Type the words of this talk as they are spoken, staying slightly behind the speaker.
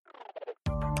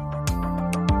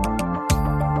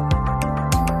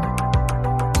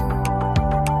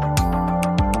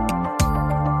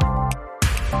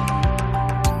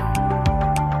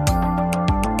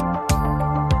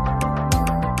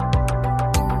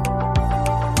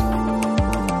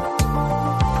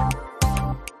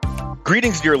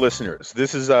Greetings, dear listeners.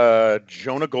 This is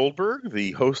Jonah Goldberg,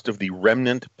 the host of the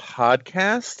Remnant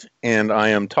podcast, and I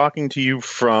am talking to you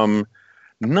from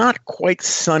not quite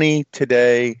sunny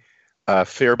today,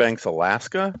 Fairbanks,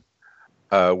 Alaska,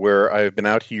 where I've been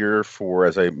out here for,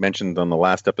 as I mentioned on the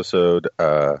last episode,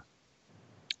 the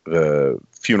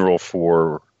funeral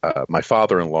for my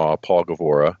father-in-law, Paul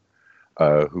Gavora,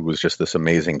 who was just this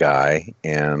amazing guy,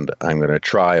 and I'm going to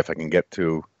try, if I can get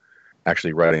to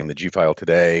actually writing the G-file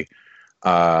today,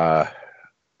 writing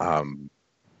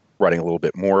a little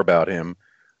bit more about him.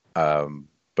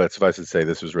 But suffice to say,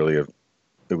 this was really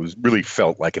really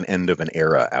felt like an end of an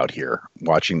era out here,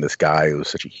 watching this guy who was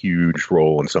such a huge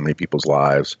role in so many people's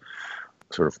lives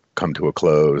sort of come to a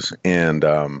close, and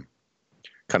kind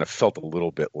of felt a little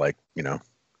bit like,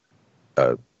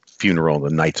 a funeral in the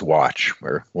Night's Watch,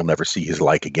 where we'll never see his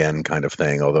like again kind of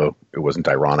thing, although it wasn't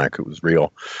ironic, it was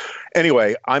real.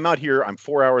 Anyway, I'm out here, I'm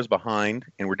 4 hours behind,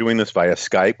 and we're doing this via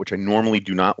Skype, which I normally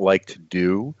do not like to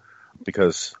do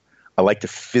because I like to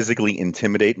physically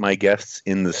intimidate my guests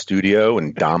in the studio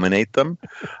and dominate them.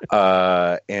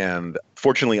 And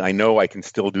fortunately, I know I can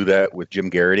still do that with Jim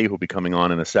Garrity, who'll be coming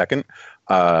on in a second,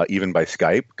 even by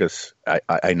Skype, because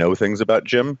I know things about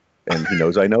Jim, and he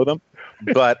knows I know them.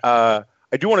 But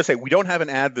I do want to say we don't have an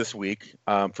ad this week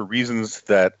for reasons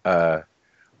that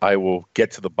I will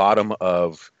get to the bottom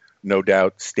of, no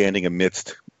doubt, standing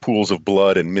amidst pools of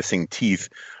blood and missing teeth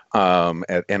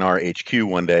at NRHQ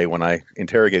one day when I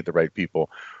interrogate the right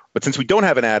people. But since we don't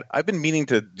have an ad, I've been meaning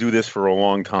to do this for a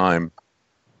long time.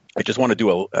 I just want to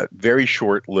do a very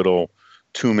short little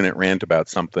 2-minute rant about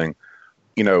something.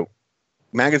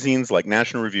 Magazines like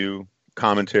National Review,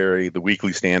 Commentary, The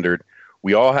Weekly Standard,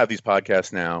 we all have these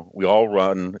podcasts now. We all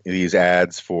run these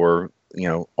ads for,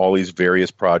 all these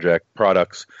various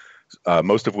products,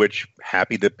 most of which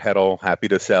happy to peddle, happy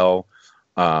to sell,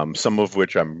 some of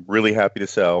which I'm really happy to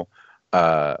sell.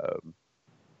 And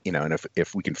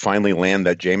if we can finally land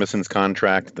that Jameson's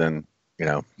contract, then,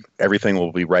 everything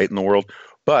will be right in the world.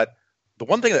 But the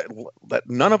one thing that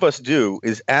none of us do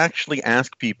is actually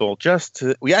ask people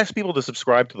we ask people to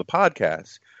subscribe to the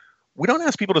podcast. We don't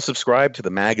ask people to subscribe to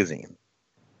the magazine.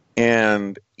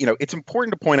 And, it's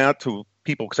important to point out to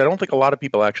people, because I don't think a lot of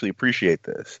people actually appreciate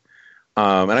this.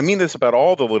 And I mean this about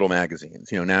all the little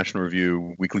magazines, National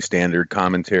Review, Weekly Standard,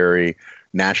 Commentary,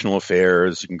 National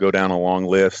Affairs. You can go down a long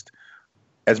list.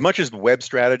 As much as the web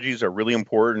strategies are really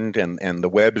important, and the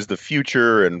web is the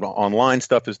future, and online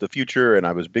stuff is the future, and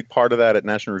I was a big part of that at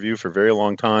National Review for a very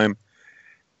long time,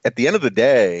 at the end of the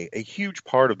day, a huge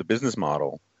part of the business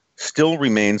model still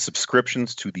remains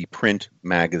subscriptions to the print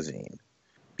magazine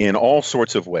in all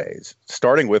sorts of ways,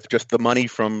 starting with just the money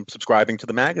from subscribing to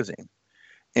the magazine.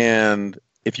 And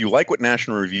if you like what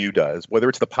National Review does, whether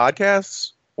it's the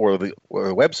podcasts or the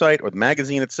website or the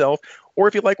magazine itself, or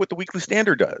if you like what the Weekly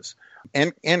Standard does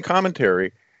and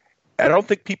Commentary, I don't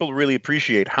think people really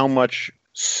appreciate how much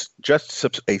just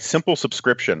a simple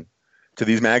subscription to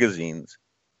these magazines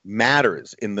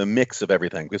matters in the mix of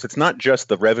everything. Because it's not just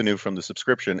the revenue from the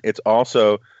subscription, it's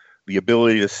also the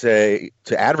ability to say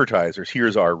to advertisers,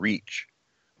 here's our reach.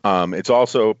 It's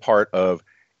also part of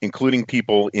including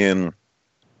people in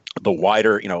the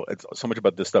wider, it's so much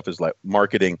about this stuff is like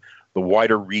marketing, the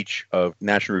wider reach of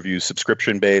National Review's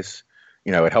subscription base.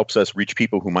 It helps us reach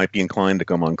people who might be inclined to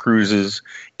come on cruises.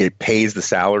 It pays the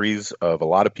salaries of a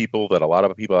lot of people that a lot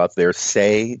of people out there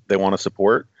say they want to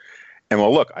support. And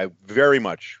well, look, I very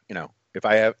much, if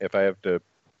I have to,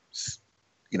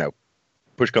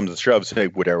 push comes to shove, say,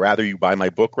 would I rather you buy my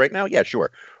book right now? Yeah, sure.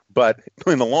 But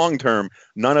in the long term,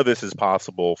 none of this is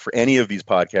possible for any of these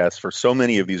podcasts, for so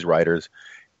many of these writers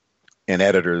and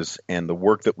editors and the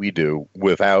work that we do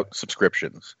without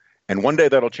subscriptions. And one day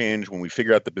that'll change when we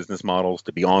figure out the business models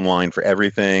to be online for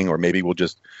everything, or maybe we'll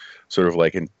just sort of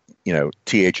like in,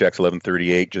 THX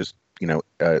 1138, just,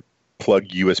 plug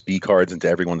USB cards into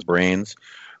everyone's brains.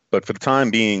 But for the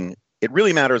time being, it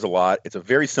really matters a lot. It's a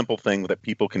very simple thing that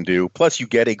people can do. Plus, you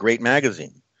get a great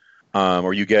magazine,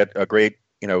 or you get a great,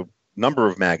 number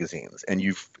of magazines. And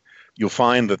you'll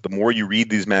find that the more you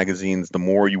read these magazines, the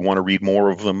more you want to read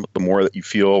more of them, the more that you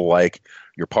feel like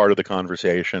you're part of the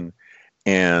conversation.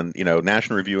 And,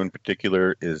 National Review in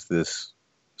particular is this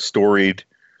storied,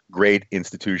 great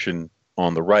institution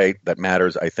on the right that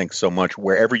matters, I think, so much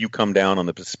wherever you come down on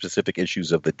the specific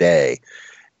issues of the day.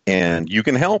 And you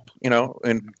can help,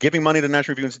 and giving money to the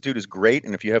National Review Institute is great.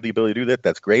 And if you have the ability to do that,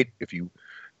 that's great. If you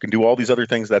can do all these other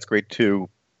things, that's great too.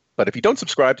 But if you don't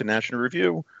subscribe to National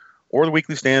Review or the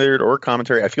Weekly Standard or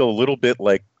Commentary, I feel a little bit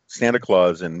like Santa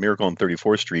Claus and Miracle on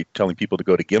 34th Street telling people to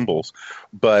go to Gimbals.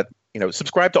 But,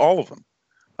 subscribe to all of them.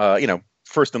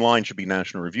 first in line should be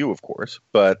National Review, of course,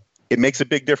 but it makes a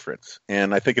big difference.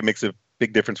 And I think it makes a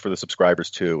big difference for the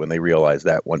subscribers too, and they realize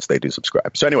that once they do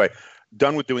subscribe. So anyway,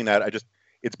 done with doing that.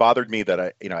 It's bothered me that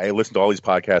I listen to all these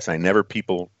podcasts and I never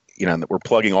that we're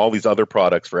plugging all these other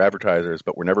products for advertisers,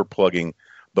 but we're never plugging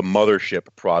the mothership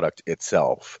product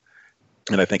itself.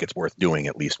 And I think it's worth doing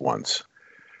at least once.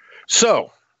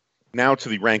 So now to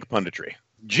the rank punditry.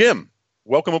 Jim,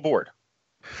 welcome aboard.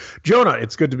 Jonah,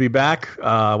 it's good to be back.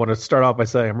 I want to start off by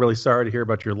saying I'm really sorry to hear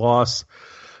about your loss.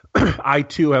 I,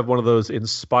 too, have one of those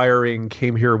inspiring,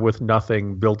 came here with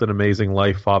nothing, built an amazing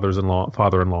life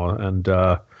father-in-law. And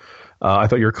I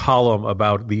thought your column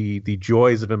about the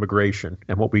joys of immigration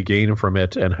and what we gain from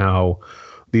it and how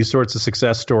these sorts of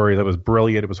success stories, that was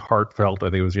brilliant. It was heartfelt. I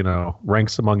think it was,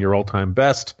 ranks among your all-time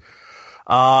best.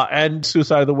 And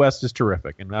Suicide of the West is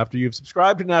terrific. And after you've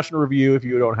subscribed to National Review, if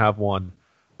you don't have one,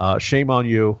 shame on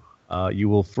you. You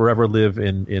will forever live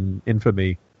in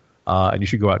infamy, and you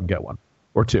should go out and get one,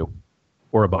 or two,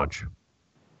 or a bunch.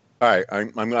 All right,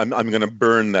 I'm going to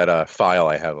burn that file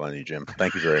I have on you, Jim.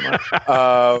 Thank you very much,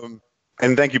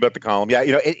 and thank you about the column. Yeah,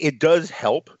 it does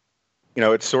help.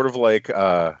 It's sort of like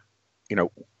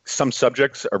some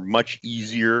subjects are much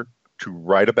easier to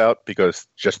write about because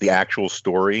just the actual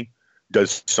story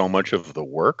does so much of the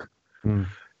work. Mm.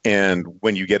 And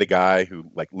when you get a guy who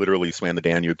literally swam the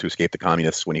Danube to escape the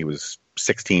communists when he was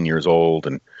 16 years old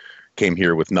and came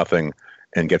here with nothing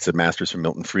and gets a master's from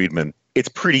Milton Friedman, it's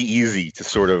pretty easy to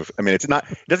sort of, it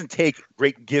doesn't take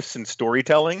great gifts in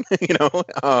storytelling,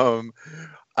 because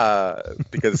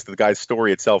the guy's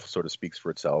story itself sort of speaks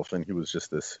for itself. And he was just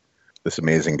this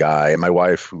amazing guy. And my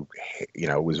wife, who,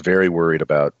 was very worried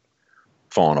about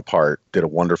falling apart, did a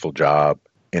wonderful job.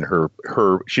 And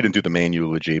she didn't do the main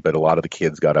eulogy, but a lot of the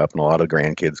kids got up and a lot of the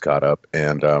grandkids got up.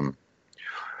 And it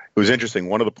was interesting.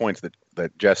 One of the points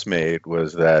that Jess made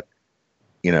was that,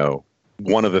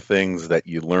 one of the things that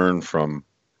you learn from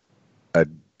a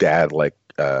dad like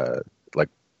Paul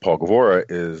Gavora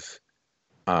is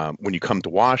when you come to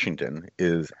Washington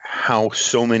is how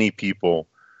so many people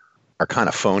are kind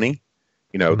of phony.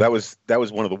 Mm-hmm. That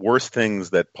was one of the worst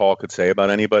things that Paul could say about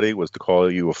anybody was to call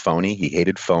you a phony. He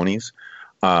hated phonies.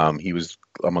 He was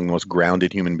among the most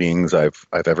grounded human beings I've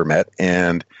ever met.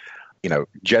 And,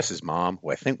 Jess's mom,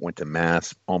 who I think went to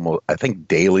mass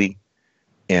daily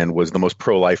and was the most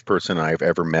pro-life person I've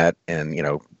ever met and,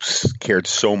 cared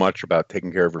so much about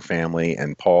taking care of her family.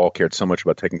 And Paul cared so much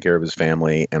about taking care of his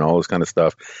family and all this kind of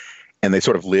stuff. And they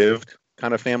sort of lived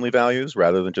kind of family values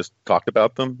rather than just talked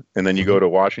about them. And then you go to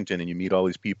Washington and you meet all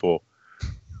these people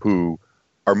who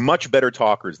are much better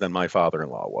talkers than my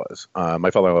father-in-law was.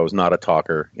 My father-in-law was not a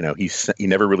talker. He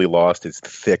never really lost his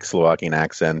thick Slovakian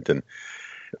accent, and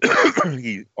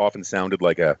he often sounded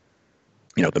like the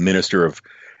minister of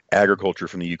agriculture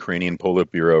from the Ukrainian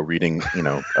Politburo reading,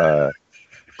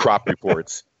 crop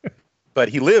reports. But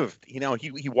he lived. He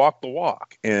walked the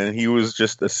walk, and he was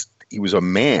he was a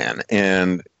man,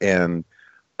 and he,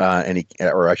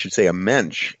 or I should say, a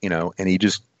mensch. And he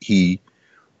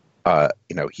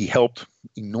helped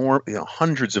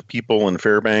hundreds of people in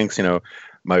Fairbanks.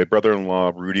 My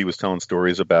brother-in-law, Rudy, was telling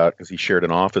stories about, because he shared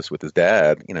an office with his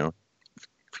dad,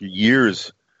 for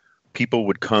years, people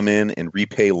would come in and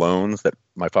repay loans that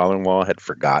my father-in-law had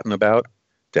forgotten about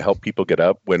to help people get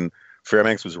up. When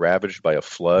Fairbanks was ravaged by a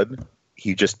flood,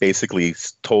 he just basically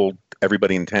told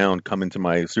everybody in town, come into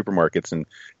my supermarkets and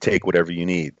take whatever you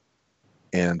need.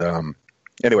 And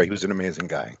anyway, he was an amazing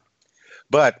guy.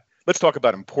 But let's talk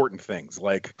about important things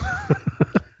like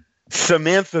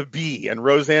Samantha Bee and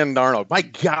Roseanne Arnold. My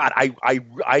God,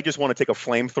 I just want to take a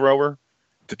flamethrower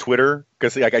to Twitter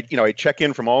because I check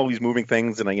in from all these moving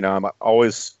things and I'm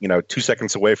always 2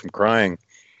 seconds away from crying,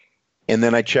 and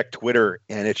then I check Twitter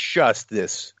and it's just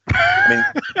this.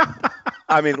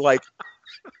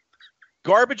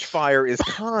 Garbage fire is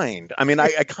kind.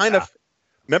 I kind of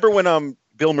remember when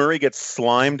Bill Murray gets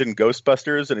slimed in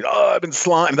Ghostbusters, and I've been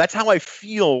slimed. That's how I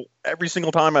feel every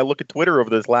single time I look at Twitter over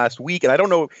this last week. And I don't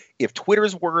know if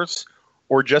Twitter's worse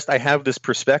or just I have this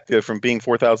perspective from being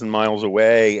 4,000 miles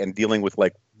away and dealing with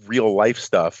real life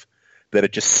stuff that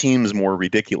it just seems more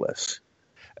ridiculous.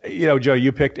 Joe,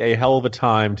 you picked a hell of a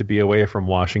time to be away from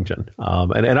Washington.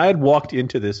 And I had walked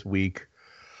into this week.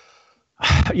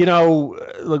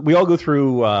 Look, we all go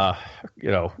through,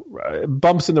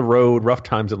 bumps in the road, rough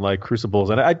times in life, crucibles.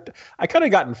 And I kind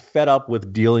of gotten fed up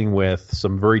with dealing with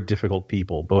some very difficult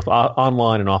people, both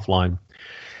online and offline.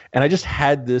 And I just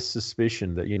had this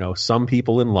suspicion that, some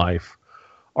people in life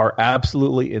are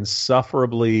absolutely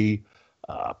insufferably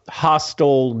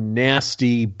hostile,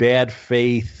 nasty, bad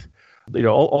faith,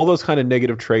 all those kind of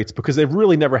negative traits, because they've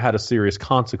really never had a serious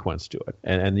consequence to it.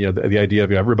 And the idea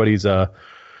of everybody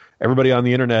on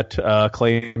the internet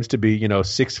claims to be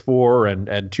 6'4"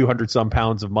 and 200 some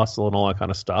pounds of muscle and all that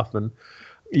kind of stuff. And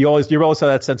you always have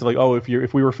that sense of like, oh,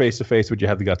 if we were face to face, would you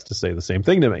have the guts to say the same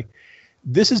thing to me?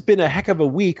 This has been a heck of a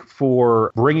week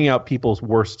for bringing out people's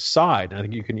worst side. And I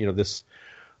think you can, this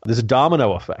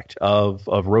domino effect of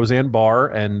Roseanne Barr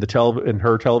and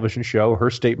her television show, her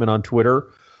statement on Twitter,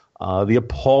 the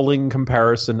appalling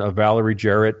comparison of Valerie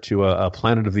Jarrett to a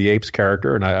Planet of the Apes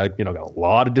character. And I got a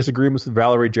lot of disagreements with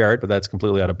Valerie Jarrett, but that's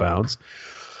completely out of bounds.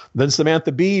 Then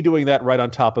Samantha Bee doing that right on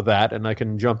top of that. And I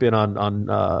can jump in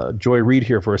on Joy Reid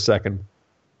here for a second.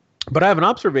 But I have an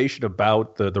observation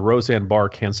about the Roseanne Barr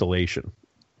cancellation,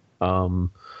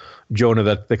 Jonah,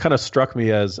 that kind of struck me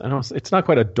as, it's not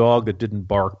quite a dog that didn't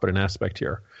bark, but an aspect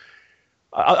here.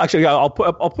 I'll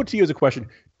put to you as a question: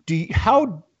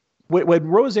 when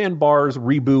Roseanne Barr's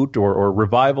reboot or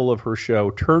revival of her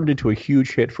show turned into a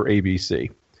huge hit for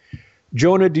ABC,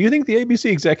 Jonah, do you think the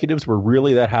ABC executives were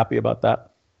really that happy about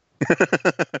that?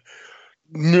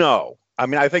 No, I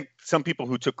mean, I think some people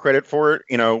who took credit for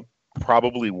it,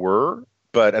 probably were,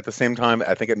 but at the same time,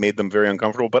 I think it made them very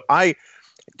uncomfortable. But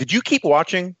did you keep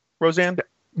watching Roseanne?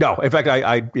 No, in fact,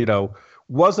 I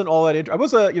wasn't all that I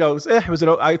was I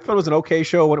thought it was an okay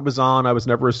show when it was on. I was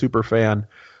never a super fan.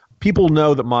 People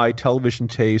know that my television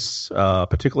tastes,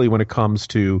 particularly when it comes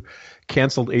to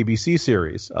canceled ABC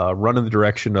series, run in the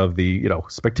direction of the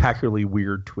spectacularally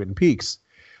weird Twin Peaks.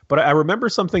 But I remember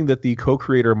something that the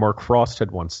co-creator Mark Frost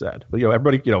had once said.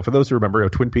 Everybody, for those who remember,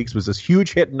 Twin Peaks was this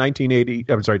huge hit in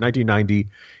 1990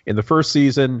 in the first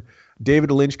season.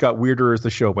 David Lynch got weirder as the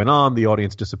show went on. The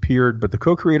audience disappeared. But the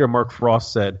co-creator Mark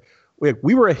Frost said,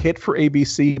 we were a hit for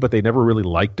ABC, but they never really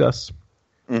liked us.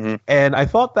 Mm-hmm. And I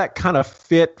thought that kind of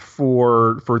fit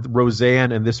for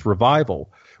Roseanne and this revival,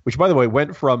 which, by the way,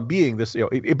 went from being this,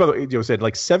 it said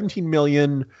like 17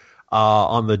 million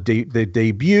on the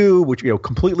debut, which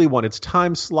completely won its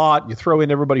time slot. You throw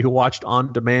in everybody who watched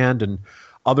on demand and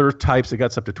other types, it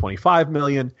got up to 25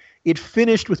 million. It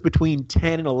finished with between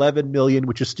 10 and 11 million,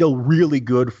 which is still really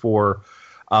good for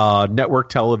network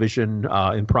television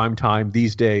in prime time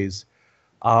these days.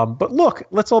 But look,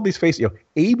 let's all be face it.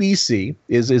 ABC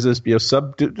is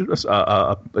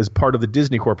part of the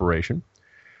Disney Corporation.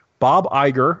 Bob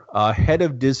Iger, head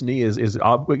of Disney,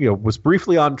 was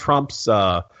briefly on Trump's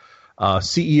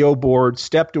CEO board,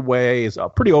 stepped away, is a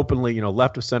pretty openly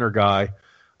left of center guy.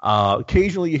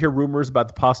 Occasionally, you hear rumors about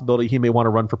the possibility he may want to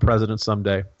run for president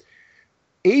someday.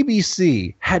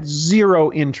 ABC had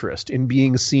zero interest in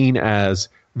being seen as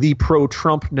the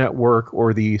pro-Trump network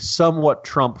or the somewhat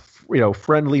Trump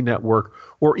friendly network,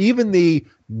 or even the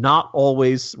not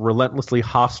always relentlessly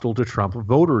hostile to Trump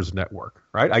voters network,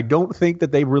 right? I don't think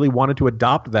that they really wanted to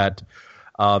adopt that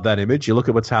image. You look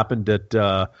at what's happened at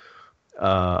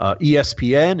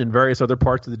ESPN and various other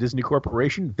parts of the Disney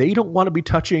Corporation. They don't want to be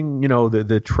touching,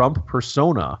 the Trump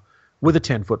persona with a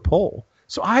 10-foot pole.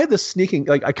 So I had this sneaking,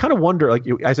 I kind of wonder,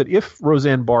 I said, if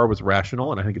Roseanne Barr was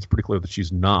rational, and I think it's pretty clear that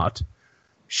she's not,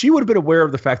 she would have been aware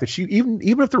of the fact that she, even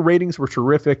if the ratings were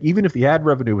terrific, even if the ad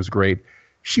revenue was great,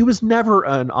 she was never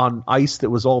on ice that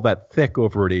was all that thick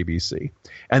over at ABC.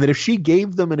 And that if she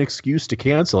gave them an excuse to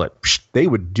cancel it, they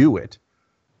would do it.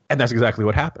 And that's exactly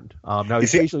what happened. Now,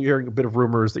 occasionally you're hearing a bit of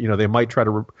rumors that, they might try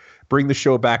to bring the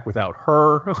show back without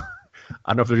her. I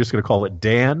don't know if they're just going to call it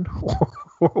Dan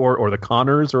or the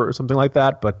Connors or something like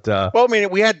that. But well,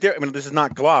 this is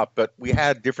not glop, but we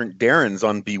had different Darrens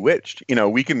on Bewitched.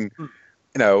 We can,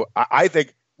 I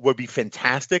think would be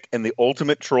fantastic. And the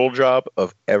ultimate troll job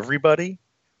of everybody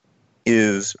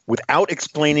is, without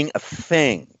explaining a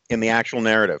thing in the actual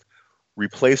narrative,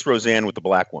 replace Roseanne with the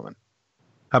black woman.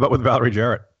 How about with Valerie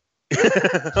Jarrett?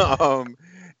 So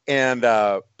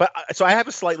I have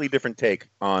a slightly different take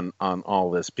on all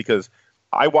this, because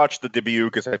I watched the debut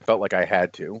because I felt like I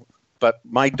had to. But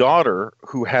my daughter,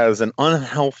 who has an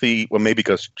unhealthy, well, maybe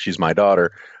because she's my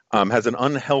daughter, has an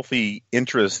unhealthy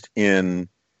interest in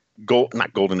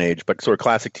not golden age, but sort of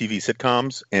classic TV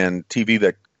sitcoms and TV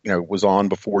that was on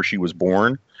before she was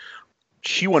born.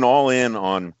 She went all in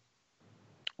on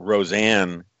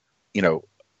Roseanne,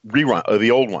 rerun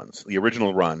the old ones, the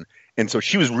original run. And so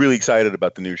she was really excited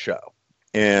about the new show.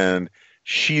 And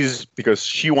because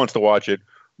she wants to watch it,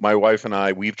 my wife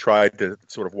and we've tried to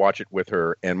sort of watch it with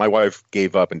her. And my wife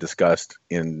gave up in disgust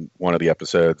in one of the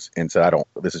episodes and said,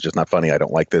 this is just not funny. I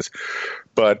don't like this.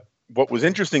 But what was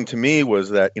interesting to me was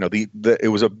that, it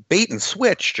was a bait and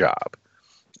switch job.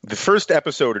 the first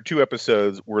episode or two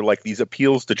episodes were like these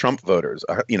appeals to Trump voters,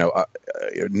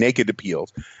 naked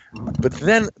appeals. But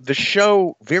then the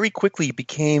show very quickly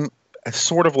became a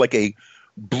sort of like a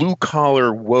blue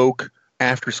collar woke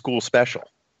after school special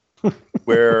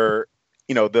where,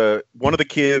 one of the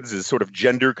kids is sort of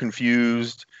gender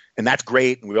confused, and that's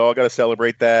great. And we all got to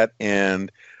celebrate that.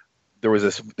 And it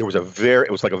was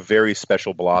like a very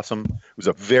special blossom. It was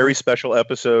a very special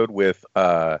episode with,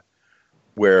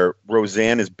 where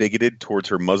Roseanne is bigoted towards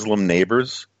her Muslim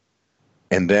neighbors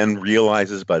and then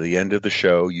realizes by the end of the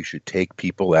show you should take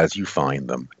people as you find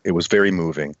them. It was very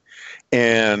moving.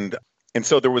 And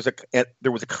so there was a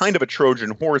kind of a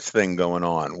Trojan horse thing going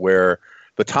on where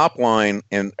the top line,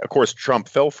 and of course Trump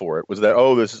fell for it, was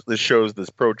that, this shows this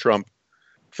pro-Trump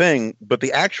thing. But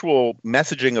the actual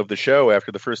messaging of the show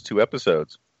after the first two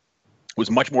episodes was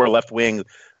much more left-wing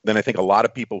than I think a lot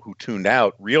of people who tuned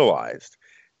out realized.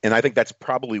 And I think that's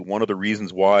probably one of the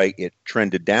reasons why it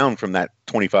trended down from that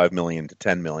 25 million to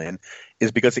 10 million,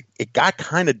 is because it got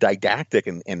kind of didactic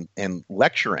and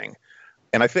lecturing.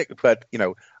 And I think, but,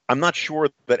 I'm not sure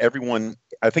that everyone,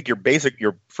 I think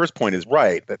your first point is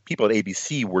right, that people at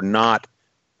ABC were not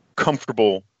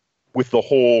comfortable with the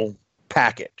whole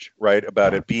package, right?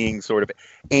 About it being sort of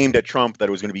aimed at Trump, that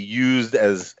it was going to be used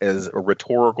as a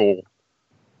rhetorical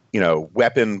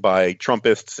weapon by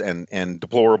Trumpists and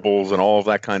deplorables and all of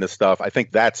that kind of stuff. I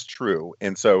think that's true.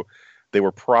 And so they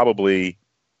were probably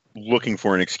looking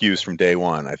for an excuse from day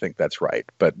one. I think that's right.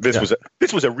 But this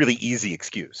was a really easy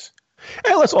excuse.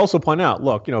 And let's also point out,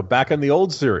 look, back in the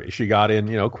old series, she got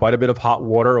in, quite a bit of hot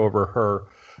water over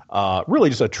her really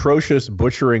just atrocious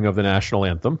butchering of the national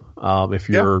anthem. If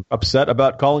you're upset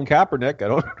about Colin Kaepernick,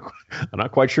 I'm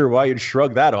not quite sure why you'd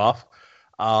shrug that off.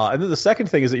 And then the second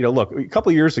thing is that, look, a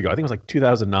couple of years ago, I think it was like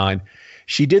 2009,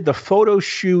 she did the photo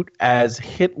shoot as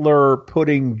Hitler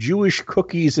putting Jewish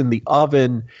cookies in the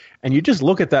oven. And you just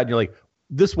look at that and you're like,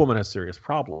 this woman has serious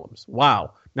problems.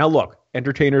 Wow. Now, look,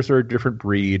 entertainers are a different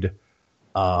breed.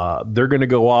 They're going to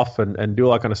go off and do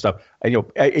all that kind of stuff. And,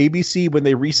 ABC, when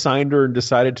they re-signed her and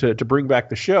decided to bring back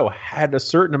the show, had a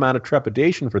certain amount of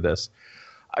trepidation for this.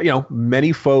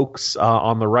 Many folks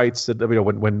on the right said,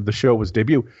 when the show was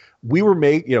debut, we were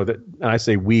and I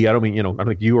say we, I don't mean, I don't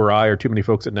think you or I or too many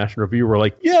folks at National Review were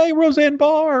like, yay, Roseanne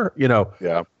Barr,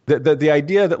 Yeah. The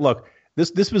idea that, look,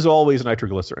 this was always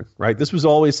nitroglycerin, right? This was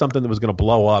always something that was going to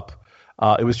blow up.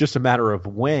 It was just a matter of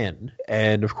when.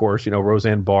 And of course,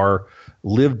 Roseanne Barr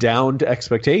lived down to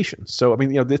expectations. So, I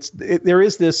mean, there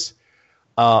is this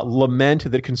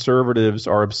lament that conservatives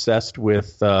are obsessed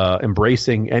with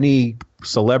embracing any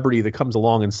celebrity that comes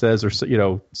along and says or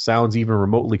sounds even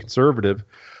remotely conservative.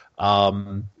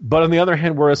 But on the other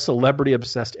hand, we're a celebrity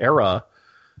obsessed era,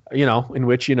 in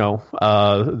which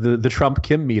the Trump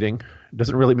Kim meeting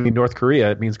doesn't really mean North Korea;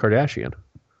 it means Kardashian.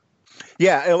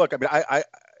 Yeah, look, I mean,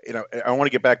 I want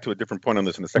to get back to a different point on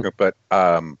this in a second, but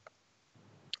I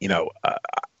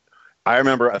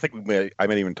remember, I think I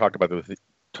may even talked about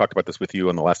this with you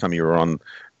on the last time you were on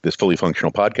this Fully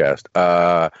Functional podcast.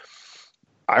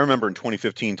 I remember in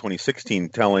 2015, 2016,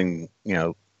 telling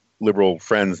liberal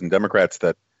friends and Democrats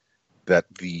that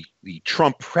the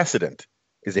Trump precedent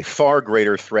is a far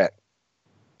greater threat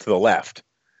to the left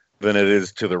than it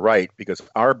is to the right, because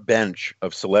our bench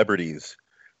of celebrities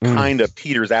kind of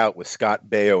peters out with Scott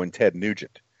Baio and Ted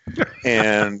Nugent.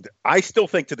 And I still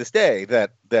think to this day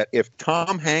that if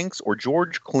Tom Hanks or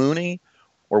George Clooney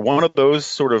or one of those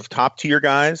sort of top tier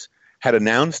guys had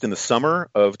announced in the summer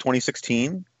of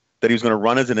 2016 that he was going to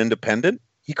run as an independent,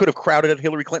 he could have crowded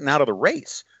Hillary Clinton out of the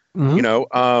race,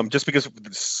 just because of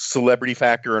the celebrity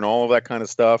factor and all of that kind of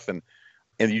stuff. And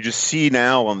you just see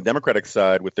now on the Democratic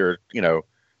side with their,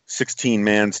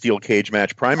 16-man steel cage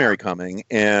match primary coming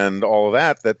and all of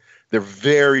that they're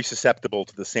very susceptible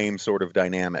to the same sort of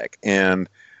dynamic. And,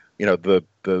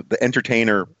 the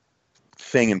entertainer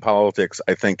thing in politics,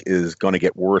 I think, is going to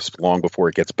get worse long before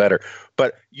it gets better.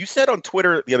 But you said on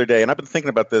Twitter the other day, and I've been thinking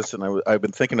about this, and I've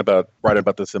been thinking about writing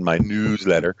about this in my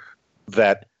newsletter,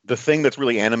 that the thing that's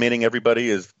really animating everybody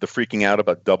is the freaking out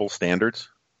about double standards.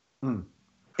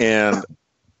 And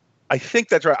I think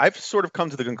that's right. I've sort of come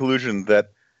to the conclusion that,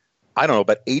 I don't know,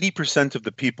 about 80% of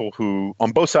the people who,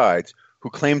 on both sides, who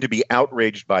claim to be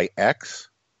outraged by X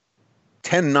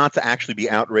tend not to actually be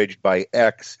outraged by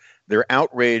X. They're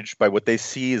outraged by what they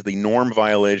see as the norm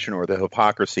violation or the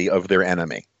hypocrisy of their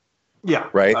enemy. Yeah.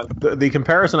 Right? The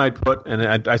comparison I'd put,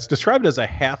 and I described it as a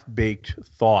half-baked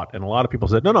thought, and a lot of people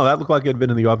said, no, that looked like it had been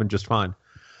in the oven just fine,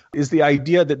 is the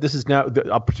idea that this is now,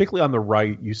 particularly on the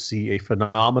right, you see a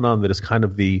phenomenon that is kind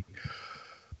of the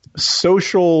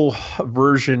social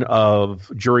version of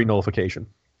jury nullification.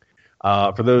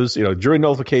 For those, jury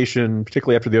nullification,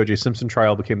 particularly after the O.J. Simpson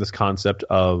trial, became this concept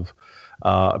of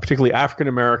particularly African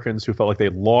Americans who felt like they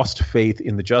lost faith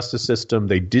in the justice system.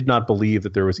 They did not believe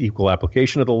that there was equal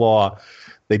application of the law.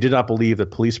 They did not believe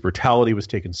that police brutality was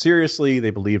taken seriously. They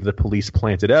believed that police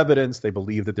planted evidence. They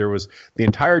believed that the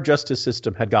entire justice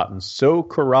system had gotten so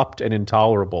corrupt and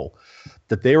intolerable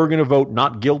that they were going to vote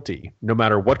not guilty, no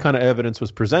matter what kind of evidence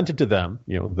was presented to them,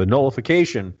 the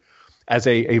nullification, as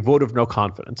a vote of no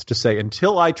confidence, to say,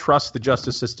 until I trust the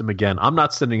justice system again, I'm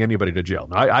not sending anybody to jail.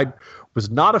 Now, I was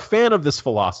not a fan of this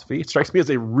philosophy. It strikes me as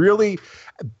a really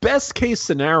best case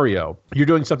scenario. You're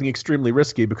doing something extremely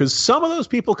risky because some of those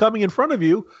people coming in front of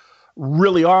you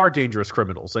really are dangerous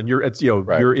criminals. And you're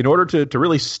in order to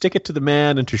really stick it to the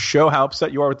man and to show how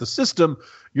upset you are with the system,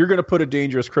 you're going to put a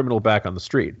dangerous criminal back on the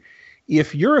street.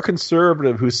 If you're a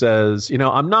conservative who says,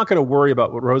 I'm not going to worry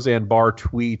about what Roseanne Barr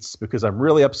tweets because I'm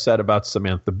really upset about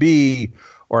Samantha Bee,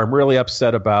 or I'm really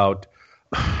upset about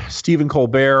Stephen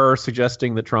Colbert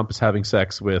suggesting that Trump is having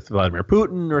sex with Vladimir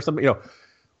Putin or something,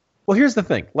 well, here's the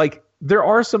thing. Like, there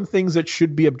are some things that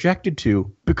should be objected to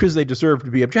because they deserve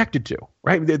to be objected to,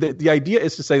 right? The idea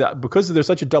is to say that because there's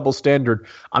such a double standard,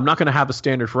 I'm not going to have a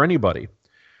standard for anybody.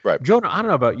 Right. Jonah, I don't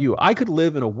know about you. I could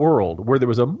live in a world where there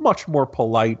was a much more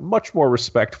polite, much more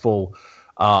respectful,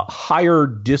 higher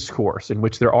discourse in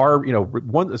which there are,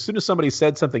 as soon as somebody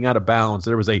said something out of bounds,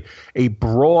 there was a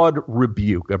broad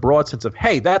rebuke, a broad sense of,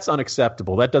 hey, that's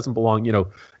unacceptable. That doesn't belong.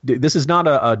 This is not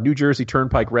a New Jersey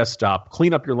Turnpike rest stop.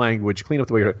 Clean up your language. Clean up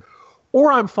the way you're.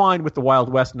 Or I'm fine with the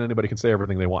Wild West and anybody can say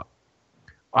everything they want.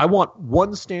 I want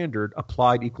one standard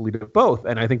applied equally to both.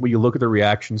 And I think when you look at the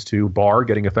reactions to Barr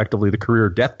getting effectively the career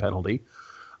death penalty,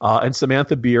 and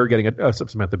Samantha Bee getting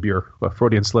Samantha Bee,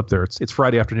 Freudian slip there. It's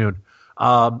Friday afternoon.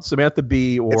 Samantha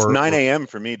Bee, or it's 9 a.m.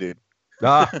 for me, dude.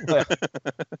 5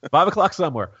 o'clock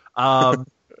somewhere.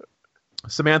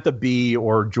 Samantha Bee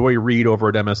or Joy Reid over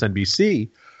at MSNBC.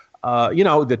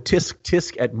 The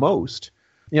tisk at most.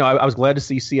 I was glad to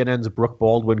see CNN's Brooke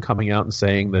Baldwin coming out and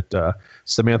saying that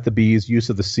Samantha Bee's use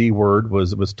of the C word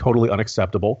was totally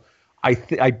unacceptable. I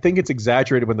think it's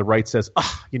exaggerated when the right says,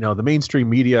 the mainstream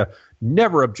media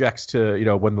never objects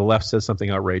to, when the left says something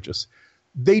outrageous.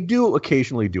 They do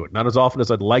occasionally do it, not as often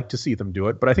as I'd like to see them do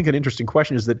it. But I think an interesting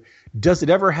question is that, does it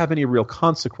ever have any real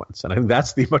consequence? And I think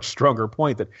that's the much stronger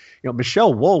point that,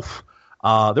 Michelle Wolf,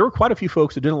 there were quite a few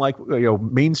folks who didn't like,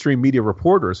 mainstream media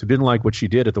reporters who didn't like what she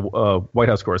did at the White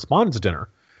House Correspondents' Dinner.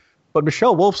 But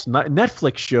Michelle Wolf's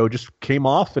Netflix show just came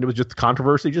off, and it was just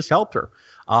controversy just helped her.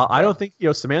 I don't think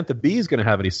Samantha Bee is going to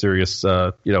have any serious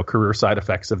career side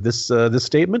effects of this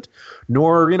statement,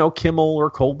 nor Kimmel or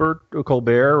Colbert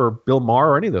or Bill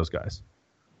Maher or any of those guys.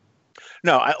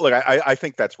 No, I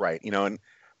think that's right. And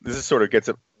this is sort of gets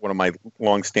at one of my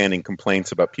longstanding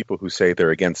complaints about people who say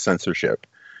they're against censorship.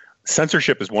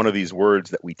 Censorship is one of these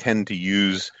words that we tend to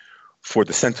use for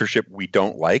the censorship we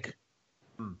don't like,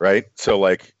 right? So,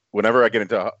 like, whenever I get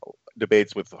into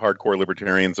debates with hardcore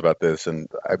libertarians about this, and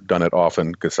I've done it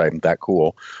often because I'm that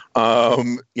cool,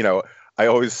 I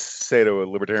always say to a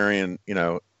libertarian,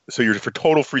 so you're for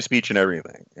total free speech and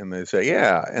everything? And they say,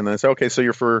 yeah. And then I say, okay, so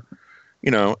you're for,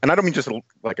 and I don't mean just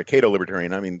like a Cato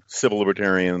libertarian. I mean civil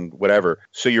libertarian, whatever.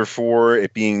 So you're for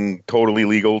it being totally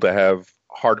legal to have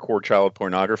hardcore child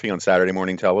pornography on Saturday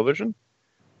morning television?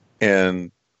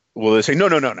 And well, they say, no.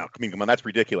 I mean, come on, that's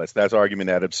ridiculous. That's argument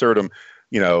ad absurdum.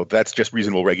 That's just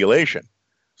reasonable regulation.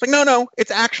 It's like, no,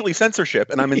 it's actually censorship,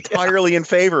 and I'm entirely in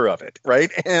favor of it,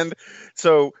 right? And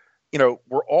so,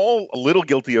 we're all a little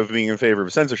guilty of being in favor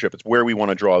of censorship. It's where we want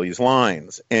to draw these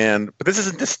lines. But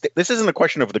this isn't a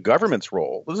question of the government's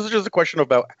role. This is just a question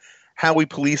about how we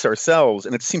police ourselves.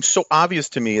 And it seems so obvious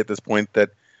to me at this point that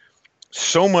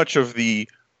so much of the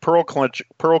pearl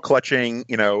clutching,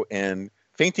 and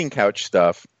fainting couch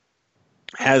stuff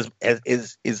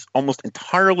is almost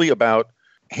entirely about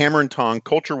hammer and tong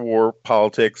culture war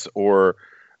politics or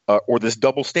this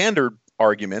double standard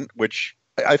argument, which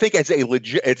I think it's a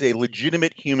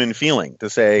legitimate human feeling to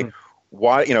say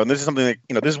why, and this is something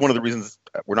that, this is one of the reasons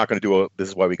we're not going to do this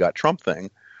is why we got Trump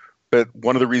thing. But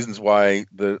one of the reasons why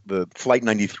the Flight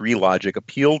 93 logic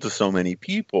appealed to so many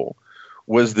people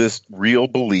was this real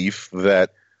belief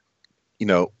that,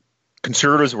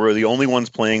 conservatives were the only ones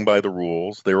playing by the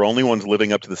rules. They were only ones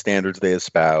living up to the standards they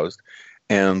espoused,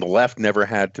 and the left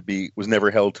was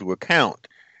never held to account.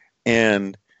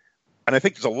 And I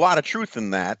think there's a lot of truth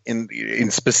in that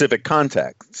in specific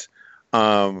contexts.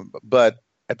 But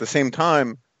at the same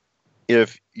time,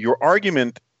 if your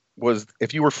argument was,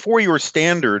 if you were for your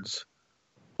standards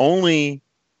only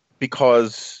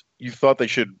because you thought they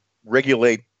should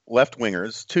regulate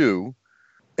left-wingers too,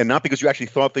 and not because you actually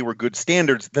thought they were good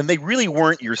standards, then they really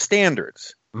weren't your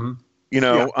standards.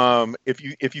 Mm-hmm.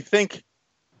 If you think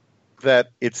that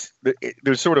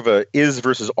there's sort of a is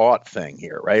versus ought thing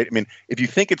here, right? I mean, if you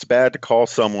think it's bad to call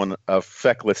someone a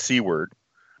feckless C word,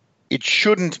 it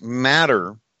shouldn't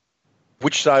matter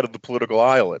which side of the political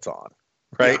aisle it's on,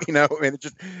 right? Yeah. I mean,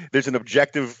 there's an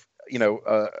objective,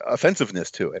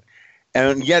 offensiveness to it.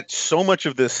 And yet so much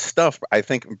of this stuff, I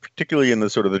think, particularly in the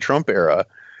sort of the Trump era,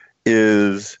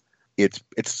 is it's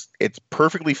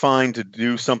perfectly fine to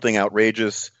do something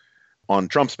outrageous on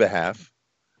Trump's behalf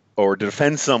or to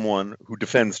defend someone who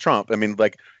defends Trump. I mean,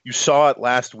 like you saw it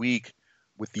last week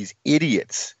with these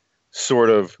idiots sort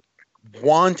of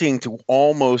wanting to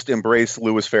almost embrace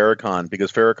Louis Farrakhan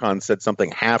because Farrakhan said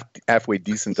something halfway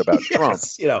decent about Trump.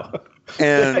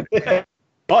 And I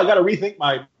got to rethink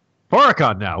my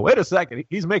Farrakhan now. Wait a second.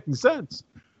 He's making sense.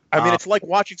 I mean, it's like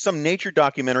watching some nature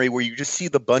documentary where you just see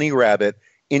the bunny rabbit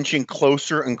inching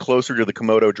closer and closer to the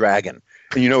Komodo dragon.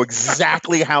 And you know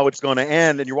exactly how it's going to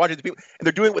end. And you're watching the people. And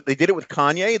they're doing they did it with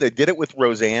Kanye. They did it with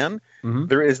Roseanne. Mm-hmm.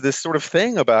 There is this sort of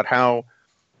thing about how,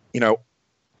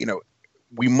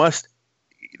 we must,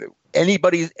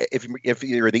 anybody, if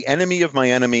you're the enemy of my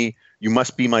enemy, you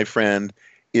must be my friend.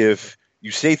 If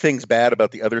you say things bad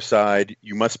about the other side,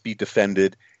 you must be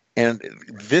defended. And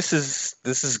this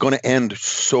is going to end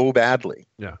so badly.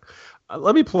 Yeah.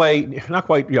 Let me play, not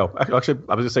quite, actually,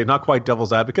 I was going to say not quite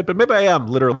devil's advocate, but maybe I am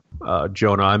literally,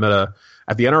 Jonah. I'm at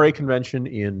the NRA convention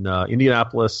in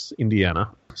Indianapolis, Indiana.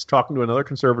 I was talking to another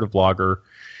conservative blogger,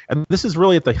 and this is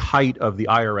really at the height of the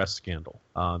IRS scandal.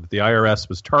 The IRS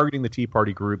was targeting the Tea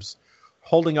Party groups,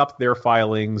 holding up their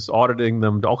filings, auditing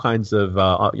them to all kinds of,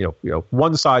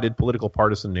 one-sided political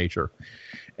partisan nature.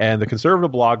 And the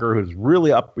conservative blogger who's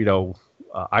really up,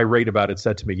 irate about it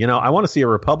said to me, I want to see a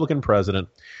Republican president,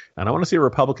 and I want to see a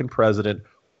Republican president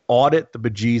audit the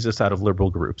bejesus out of liberal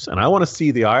groups. And I want to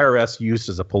see the IRS used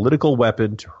as a political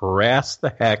weapon to harass the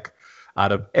heck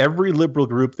out of every liberal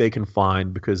group they can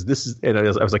find, because this is, and I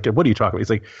was like, what are you talking about? He's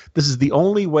like, this is the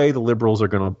only way the liberals are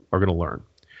going to learn.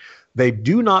 They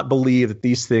do not believe that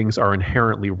these things are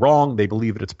inherently wrong. They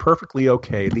believe that it's perfectly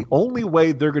okay. The only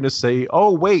way they're going to say,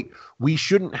 oh, wait, we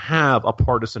shouldn't have a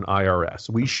partisan IRS.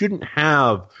 We shouldn't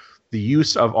have the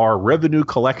use of our revenue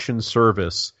collection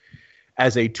service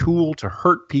as a tool to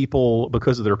hurt people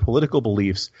because of their political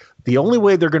beliefs. The only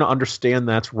way they're going to understand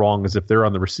that's wrong is if they're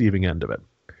on the receiving end of it.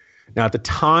 Now, at the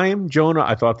time, Jonah,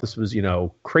 I thought this was,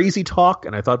 crazy talk,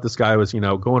 and I thought this guy was,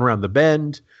 going around the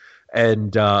bend.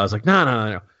 And I was like,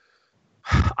 no.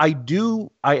 I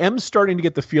am starting to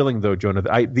get the feeling, though, Jonah,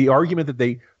 that the argument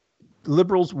that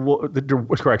liberals will,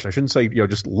 correction, I shouldn't say,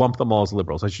 just lump them all as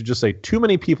liberals. I should just say too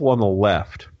many people on the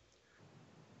left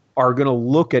are going to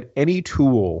look at any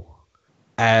tool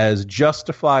as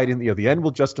justified in the end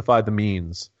will justify the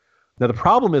means. Now, the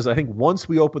problem is, I think once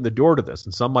we open the door to this,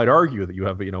 and some might argue that you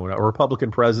have, a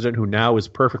Republican president who now is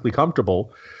perfectly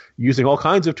comfortable using all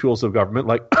kinds of tools of government,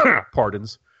 like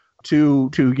pardons,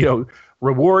 to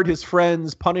reward his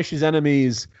friends, punish his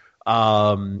enemies,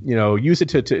 use it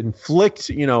to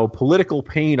inflict, political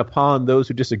pain upon those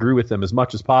who disagree with them as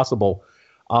much as possible.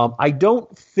 I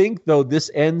don't think, though,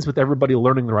 this ends with everybody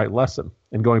learning the right lesson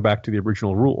and going back to the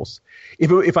original rules.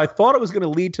 If I thought it was going to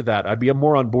lead to that, I'd be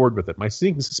more on board with it. My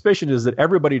sneaking suspicion is that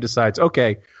everybody decides,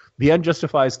 okay, the end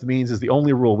justifies the means is the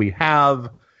only rule we have,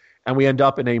 and we end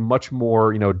up in a much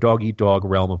more, dog-eat-dog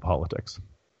realm of politics.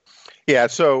 Yeah,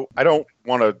 so I don't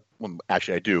want to, well,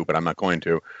 actually I do, but I'm not going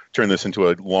to turn this into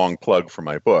a long plug for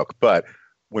my book. But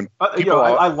when people,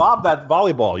 I lob that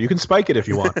volleyball. You can spike it if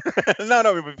you want.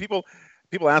 No, but people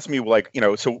ask me, like,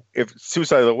 so if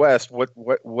Suicide of the West, what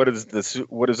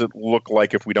does it look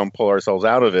like if we don't pull ourselves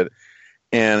out of it?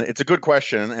 And it's a good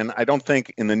question, and I don't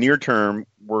think in the near term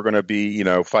we're going to be,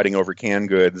 fighting over canned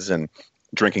goods and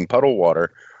drinking puddle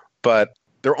water. But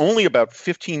there are only about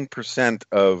 15%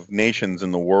 of nations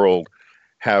in the world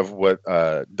have what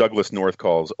Douglas North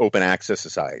calls open access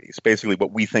societies, basically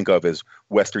what we think of as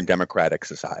Western democratic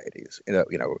societies.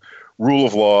 Rule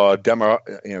of law,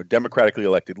 democratically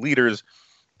elected leaders,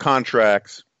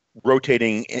 contracts,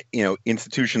 rotating,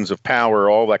 institutions of power,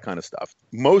 all that kind of stuff.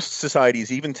 Most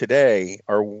societies, even today,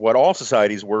 are what all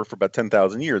societies were for about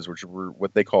 10,000 years, which were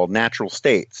what they call natural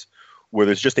states, where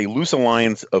there's just a loose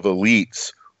alliance of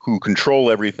elites who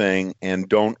control everything and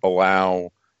don't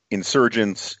allow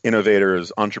insurgents,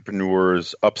 innovators,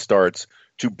 entrepreneurs, upstarts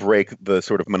to break the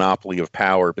sort of monopoly of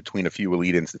power between a few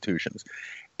elite institutions.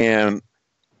 And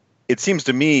it seems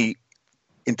to me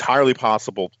entirely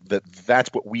possible that that's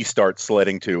what we start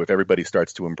sledding to if everybody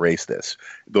starts to embrace this.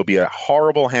 There'll be a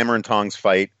horrible hammer and tongs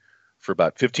fight for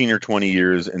about 15 or 20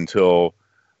 years until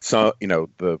So,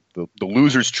 the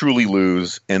losers truly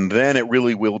lose, and then it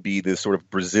really will be this sort of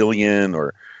Brazilian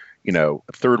or,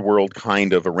 third world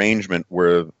kind of arrangement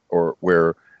where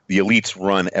the elites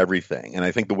run everything. And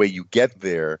I think the way you get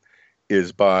there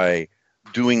is by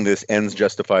doing this ends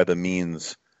justify the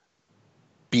means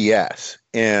BS.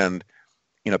 And,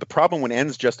 the problem when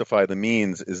ends justify the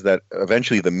means is that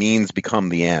eventually the means become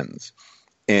the ends.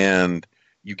 And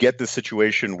you get this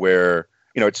situation where,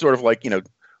 it's sort of like,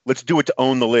 let's do it to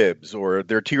own the libs, or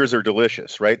their tears are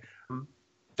delicious, right? Mm-hmm.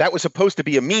 That was supposed to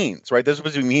be a means, right? This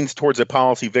was a means towards a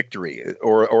policy victory,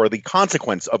 or the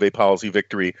consequence of a policy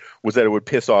victory was that it would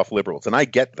piss off liberals. And I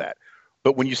get that.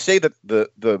 But when you say that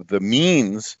the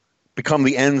means become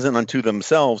the ends and unto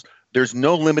themselves, there's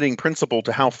no limiting principle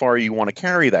to how far you want to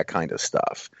carry that kind of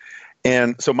stuff.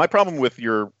 And so my problem with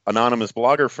your anonymous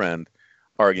blogger friend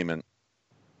argument,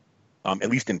 at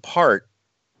least in part,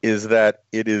 is that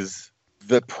it is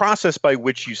the process by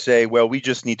which you say, well, we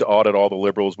just need to audit all the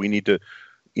liberals. We need to,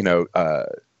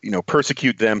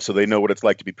 persecute them so they know what it's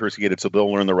like to be persecuted, so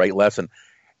they'll learn the right lesson.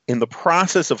 In the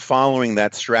process of following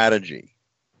that strategy,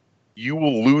 you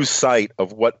will lose sight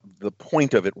of what the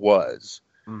point of it was.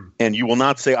 And you will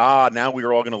not say, now we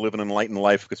are all going to live an enlightened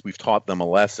life because we've taught them a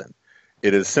lesson.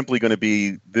 It is simply going to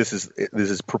be, this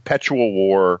is perpetual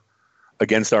war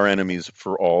against our enemies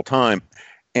for all time.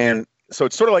 And so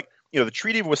it's sort of like, the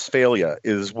Treaty of Westphalia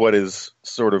is what is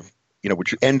sort of,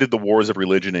 which ended the wars of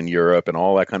religion in Europe and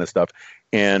all that kind of stuff,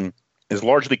 and is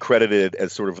largely credited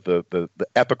as sort of the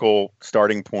epical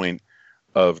starting point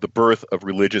of the birth of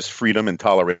religious freedom and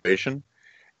toleration.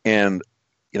 And,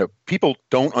 people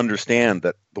don't understand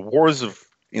that the wars of,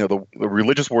 the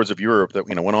religious wars of Europe that,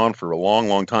 went on for a long,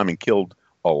 long time and killed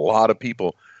a lot of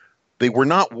people, they were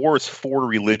not wars for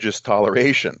religious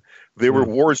toleration. They were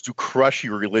wars to crush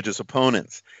your religious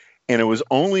opponents. And it was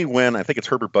only when, I think it's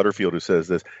Herbert Butterfield who says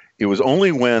this, it was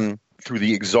only when, through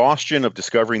the exhaustion of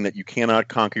discovering that you cannot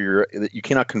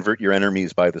convert your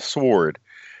enemies by the sword,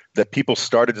 that people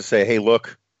started to say, hey,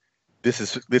 look, this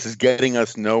is getting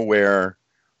us nowhere.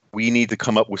 We need to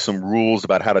come up with some rules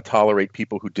about how to tolerate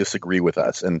people who disagree with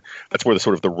us. And that's where the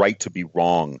sort of the right to be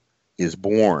wrong is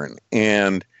born.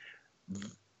 And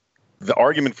the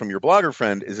argument from your blogger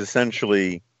friend is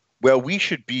essentially, well, we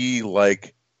should be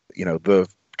like, the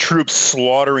troops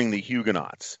slaughtering the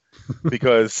Huguenots,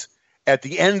 because at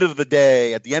the end of the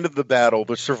day, at the end of the battle,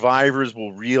 the survivors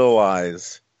will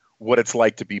realize what it's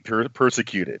like to be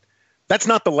persecuted. That's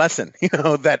not the lesson,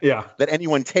 that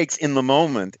anyone takes in the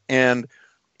moment. And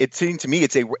it seems to me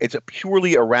it's a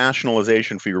purely a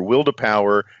rationalization for your will to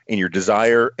power and your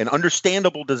desire, an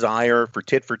understandable desire for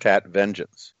tit for tat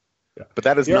vengeance. Yeah. But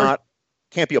that is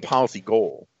can't be a policy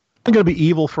goal. I'm going to be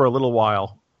evil for a little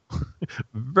while.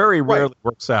 Very rarely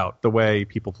works out the way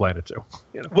people plan it to.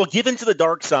 We'll give into the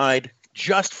dark side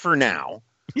just for now.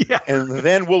 Yeah. And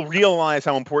then we'll realize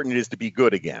how important it is to be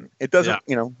good again. It doesn't,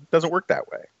 doesn't work that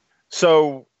way.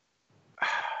 So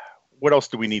what else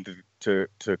do we need to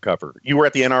cover? You were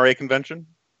at the NRA convention?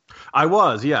 I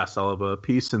was, yes. I'll have a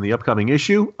piece in the upcoming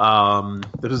issue.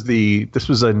 This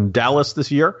was in Dallas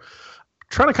this year.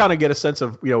 Trying to kind of get a sense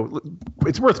of,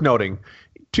 it's worth noting,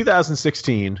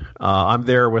 2016, I'm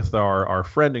there with our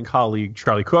friend and colleague,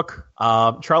 Charlie Cook.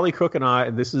 Charlie Cook and I,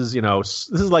 and this is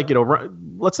like,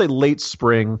 let's say late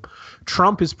spring.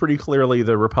 Trump is pretty clearly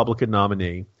the Republican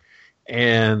nominee.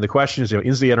 And the question is,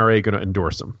 is the NRA going to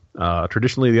endorse him?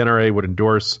 Traditionally, the NRA would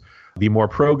endorse the more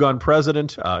pro-gun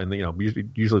president, and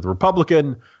usually the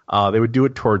Republican. They would do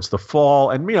it towards the fall.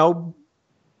 And,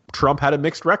 Trump had a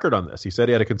mixed record on this. He said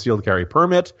he had a concealed carry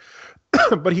permit,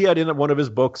 but he had in one of his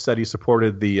books said he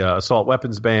supported the assault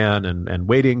weapons ban and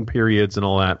waiting periods and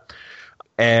all that.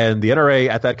 And the NRA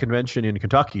at that convention in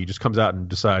Kentucky just comes out and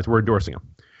decides we're endorsing him.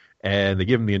 And they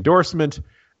give him the endorsement.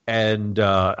 And,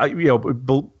 I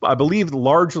believe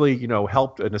largely,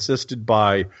 helped and assisted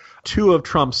by two of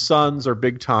Trump's sons are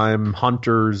big time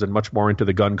hunters and much more into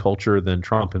the gun culture than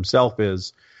Trump himself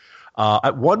is.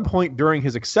 At one point during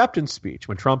his acceptance speech,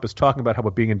 when Trump is talking about how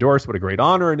being endorsed, what a great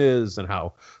honor it is and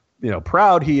how,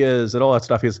 proud he is and all that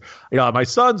stuff, my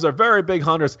sons are very big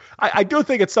hunters. I do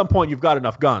think at some point you've got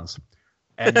enough guns.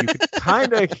 And you could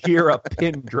kind of hear a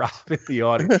pin drop in the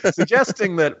audience,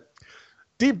 suggesting that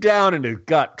deep down in his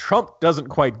gut, Trump doesn't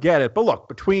quite get it. But look,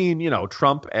 between,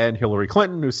 Trump and Hillary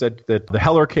Clinton, who said that the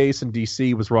Heller case in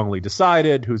D.C. was wrongly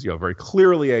decided, who's, very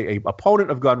clearly a opponent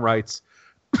of gun rights,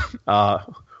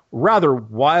 rather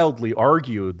wildly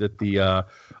argued that the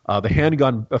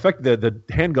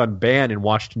handgun ban in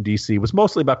Washington, D.C. was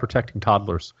mostly about protecting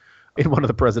toddlers. In one of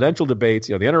the presidential debates,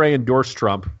 the NRA endorsed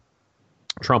Trump.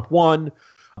 Trump won.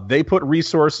 They put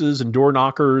resources and door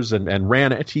knockers and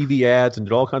ran TV ads and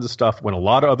did all kinds of stuff when a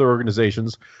lot of other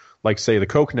organizations, like, say, the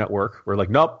Koch network, were like,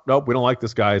 nope, we don't like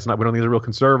this guy. We don't think he's a real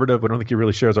conservative. We don't think he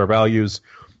really shares our values.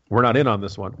 We're not in on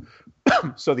this one.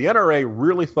 So the NRA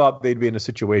really thought they'd be in a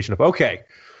situation of, okay,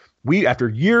 after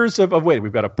years of waiting,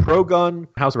 we've got a pro-gun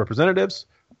House of Representatives,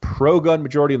 pro-gun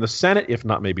majority in the Senate, if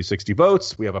not maybe 60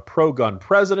 votes. We have a pro-gun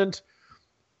president.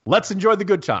 Let's enjoy the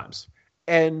good times.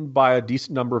 And by a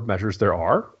decent number of measures there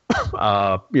are.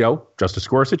 Justice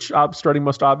Gorsuch starting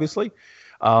most obviously.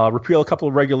 Repeal a couple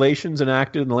of regulations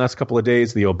enacted in the last couple of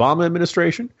days, the Obama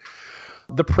administration.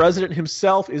 The president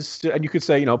himself is still, and you could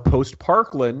say,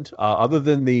 post-Parkland, other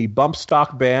than the bump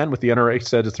stock ban, which the NRA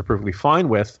said it's perfectly fine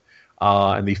with,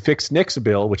 and the Fix Nix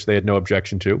bill, which they had no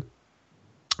objection to,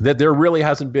 that there really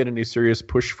hasn't been any serious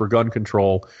push for gun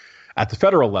control at the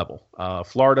federal level.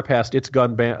 Florida passed its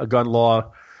gun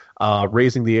law,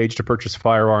 raising the age to purchase a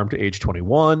firearm to age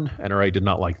 21. NRA did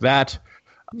not like that.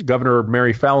 Governor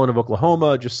Mary Fallin of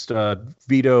Oklahoma just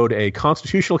vetoed a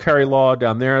constitutional carry law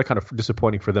down there, kind of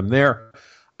disappointing for them there.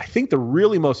 I think the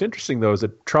really most interesting, though, is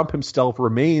that Trump himself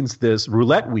remains this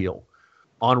roulette wheel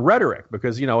on rhetoric,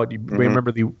 because, you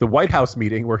remember the White House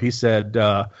meeting where he said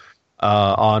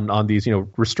on these,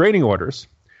 restraining orders,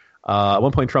 at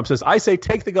one point Trump says, I say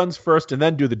take the guns first and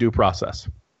then do the due process.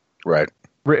 Right.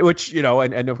 Which,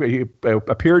 and he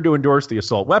appeared to endorse the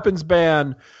assault weapons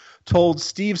ban, told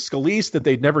Steve Scalise that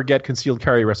they'd never get concealed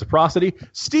carry reciprocity.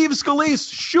 Steve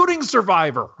Scalise, shooting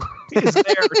survivor, is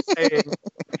there saying,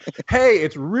 hey,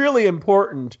 it's really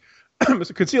important.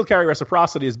 Concealed carry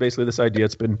reciprocity is basically this idea.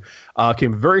 It's been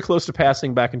came very close to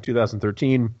passing back in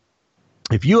 2013.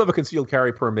 If you have a concealed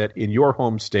carry permit in your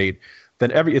home state,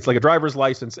 then it's like a driver's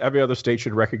license. Every other state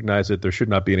should recognize it. There should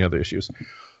not be any other issues.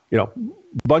 A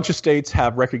bunch of states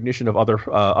have recognition of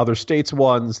other states'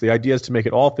 ones. The idea is to make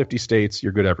it all 50 states.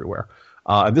 You're good everywhere.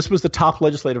 And this was the top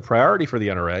legislative priority for the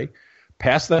NRA.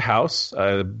 Passed the House.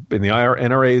 In the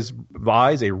NRA's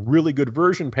eyes, a really good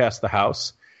version passed the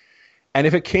House. And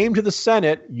if it came to the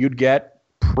Senate, you'd get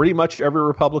pretty much every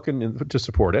Republican to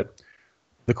support it.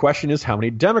 The question is, how many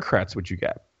Democrats would you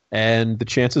get? And the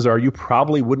chances are you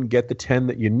probably wouldn't get the 10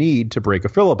 that you need to break a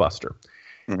filibuster.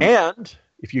 Mm-hmm. And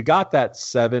if you got that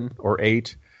 7 or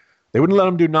 8, they wouldn't let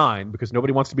them do 9 because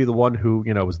nobody wants to be the one who,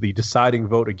 was the deciding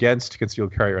vote against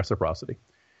concealed carry reciprocity.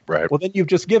 Right. Well, then you've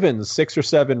just given 6 or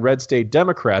 7 red state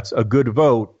Democrats a good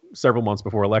vote several months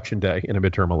before Election Day in a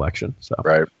midterm election. So,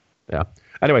 right. Yeah.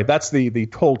 Anyway, that's the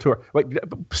whole tour. Wait,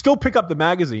 still pick up the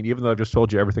magazine, even though I just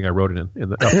told you everything I wrote in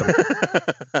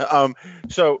the.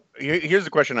 So here's the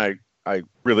question I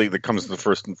really that comes to the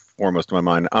first and foremost to my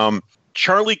mind.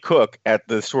 Charlie Cook at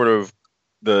the sort of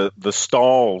the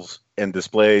stalls and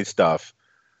display stuff,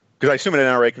 because I assume at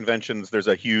NRA conventions there's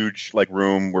a huge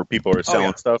room where people are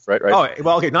selling stuff, right? Oh,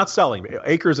 well, okay, not selling,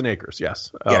 acres and acres,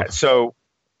 yes. Yeah. So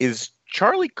is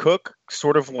Charlie Cook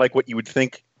sort of like what you would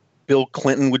think Bill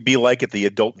Clinton would be like at the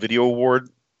Adult Video Award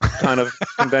kind of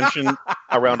convention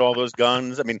around all those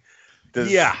guns? I mean,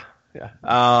 yeah.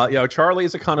 Charlie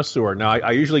is a connoisseur. Now,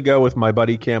 I usually go with my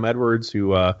buddy Cam Edwards,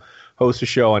 who hosts a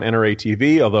show on NRA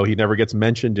TV, although he never gets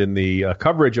mentioned in the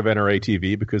coverage of NRA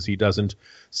TV because he doesn't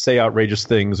say outrageous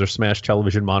things or smash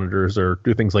television monitors or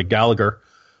do things like Gallagher.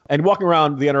 And walking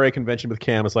around the NRA convention with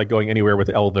Cam is like going anywhere with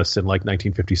Elvis in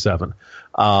 1957.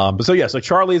 So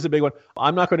Charlie is a big one.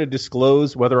 I'm not going to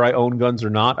disclose whether I own guns or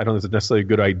not. I don't think it's necessarily a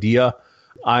good idea.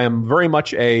 I am very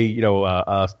much a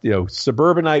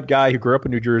suburbanite guy who grew up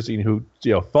in New Jersey and who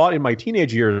thought in my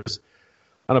teenage years.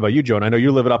 I don't know about you, Joan. I know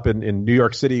you live it up in New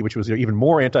York City, which was even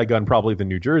more anti-gun probably than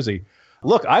New Jersey.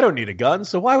 Look, I don't need a gun,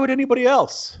 so why would anybody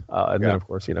else? Then, of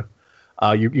course,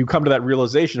 you come to that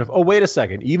realization of, oh, wait a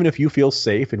second. Even if you feel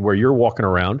safe and where you're walking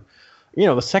around,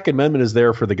 the Second Amendment is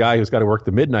there for the guy who's got to work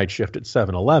the midnight shift at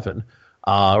 7-Eleven,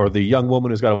 or the young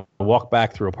woman who's got to walk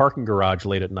back through a parking garage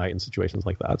late at night in situations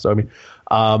like that. So,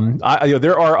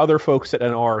 there are other folks at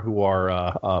NR who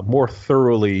are more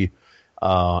thoroughly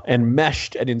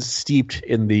enmeshed and steeped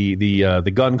in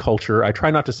the gun culture. I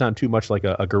try not to sound too much like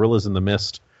a Gorillas in the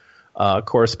Mist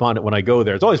correspondent when I go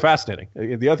there. It's always fascinating.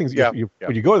 The other things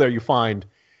when you go there, you find,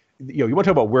 you want to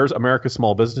talk about where America's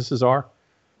small businesses are.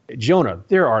 Jonah,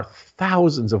 there are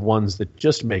thousands of ones that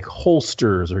just make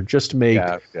holsters or just make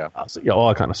all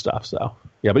that kind of stuff. So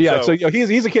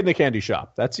he's a kid in a candy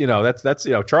shop. That's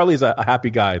Charlie's a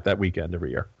happy guy that weekend every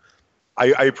year.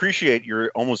 I appreciate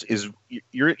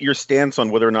your stance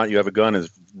on whether or not you have a gun is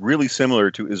really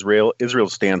similar to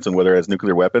Israel's stance on whether it has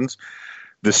nuclear weapons.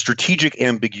 The strategic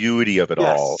ambiguity of it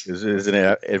all is an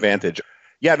advantage.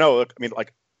 Yeah, no, look,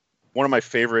 one of my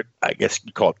favorite, I guess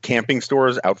you call it camping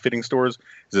stores, outfitting stores,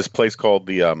 is this place called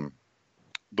the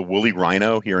Woolly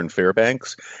Rhino here in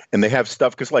Fairbanks, and they have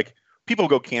stuff because like people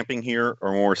go camping here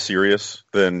are more serious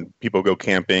than people go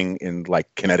camping in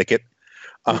like Connecticut,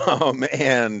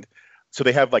 and so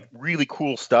they have like really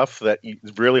cool stuff that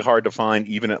is really hard to find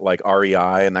even at like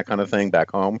REI and that kind of thing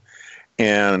back home,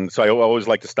 and so I always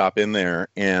like to stop in there,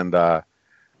 and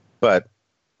but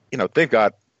they've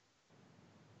got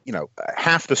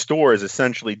half the store is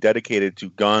essentially dedicated to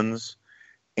guns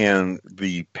and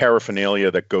the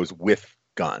paraphernalia that goes with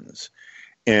guns.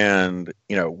 And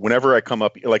whenever I come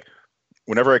up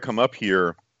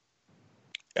here,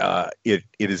 it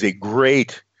is a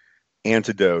great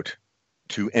antidote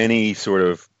to any sort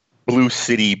of blue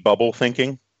city bubble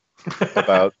thinking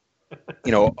about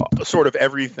sort of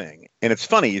everything. And it's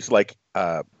funny, it's like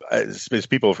as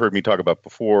people have heard me talk about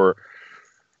before,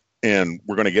 and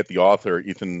we're going to get the author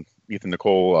Ethan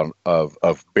Nicolle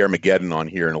of Bearmageddon on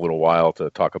here in a little while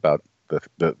to talk about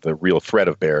the real threat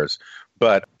of bears.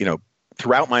 But,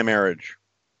 throughout my marriage,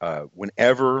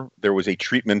 whenever there was a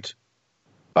treatment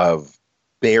of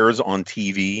bears on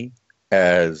TV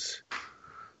as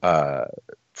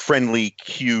friendly,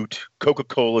 cute,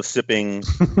 Coca-Cola sipping,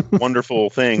 wonderful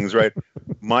things, right?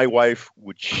 My wife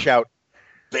would shout,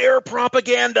 "Bear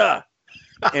propaganda!"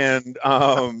 And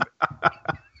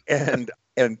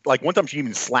like one time she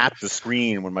even slapped the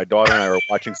screen when my daughter and I were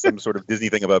watching some sort of Disney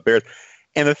thing about bears.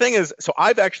 And the thing is, so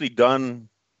we actually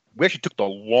took the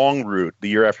long route the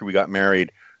year after we got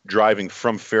married, driving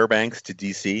from Fairbanks to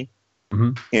DC.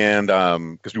 Mm-hmm. And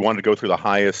because we wanted to go through the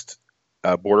highest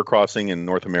border crossing in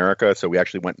North America. So we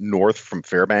actually went north from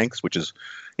Fairbanks, which is,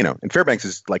 and Fairbanks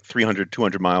is like 300,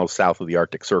 200 miles south of the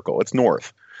Arctic Circle. It's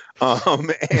north.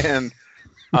 And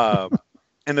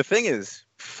the thing is,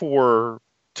 for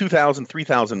 2,000,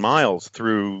 3,000 miles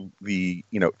through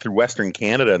through Western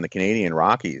Canada and the Canadian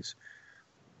Rockies,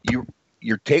 we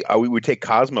would take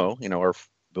Cosmo,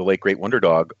 the late great Wonder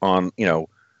Dog, on,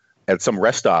 at some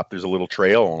rest stop. There's a little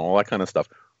trail and all that kind of stuff.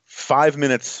 5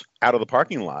 minutes out of the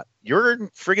parking lot, you're in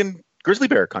friggin' grizzly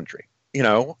bear country,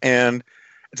 and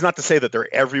it's not to say that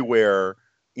they're everywhere,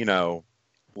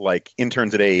 like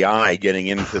interns at AEI getting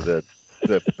into the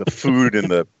food in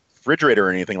the refrigerator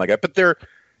or anything like that, but they're,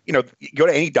 you go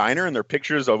to any diner and there are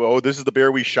pictures of, oh, this is the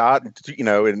bear we shot,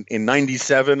 in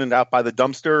 97 and out by the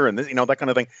dumpster and this, that kind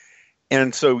of thing.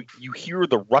 And so you hear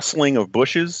the rustling of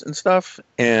bushes and stuff,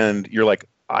 and you're like,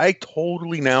 I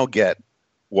totally now get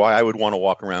why I would want to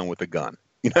walk around with a gun,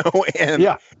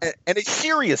 and a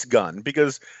serious gun,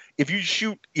 because if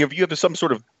you have some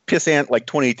sort of pissant like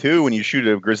 22 and you shoot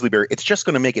a grizzly bear, it's just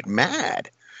going to make it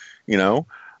mad, But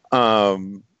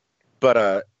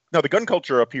no, the gun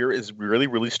culture up here is really,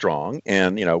 really strong,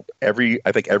 and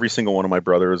I think every single one of my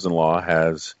brothers-in-law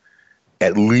has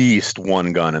at least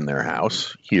one gun in their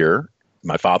house here.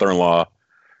 My father-in-law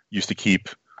used to keep,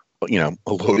 a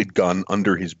loaded gun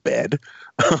under his bed.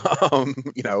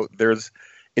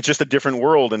 It's just a different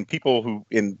world, and people who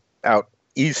out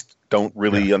east don't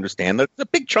really understand that a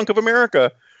big chunk of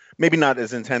America, maybe not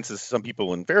as intense as some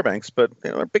people in Fairbanks, but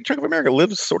a big chunk of America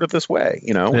lives sort of this way,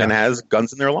 and has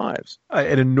guns in their lives.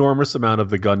 An enormous amount of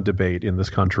the gun debate in this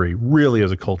country really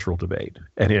is a cultural debate,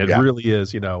 and it really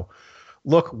is.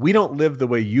 Look, we don't live the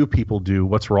way you people do.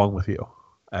 What's wrong with you?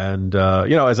 And,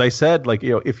 as I said,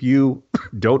 if you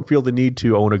don't feel the need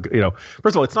to own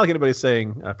first of all, it's not like anybody's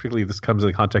saying, particularly if this comes in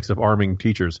the context of arming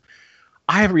teachers.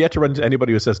 I haven't yet to run into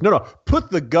anybody who says, no,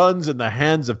 put the guns in the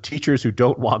hands of teachers who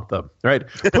don't want them, right?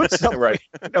 Right.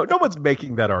 No one's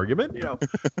making that argument,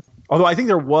 Although I think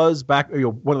there was back,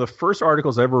 one of the first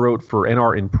articles I ever wrote for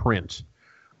NR in print.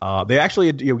 They actually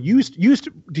had, used.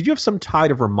 Did you have some tie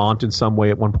to Vermont in some way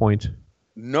at one point?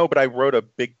 No, but I wrote a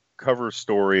big cover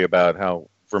story about how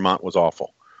Vermont was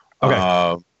awful.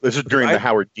 Okay. This is during the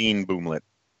Howard Dean boomlet.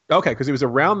 Okay, because it was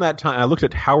around that time. I looked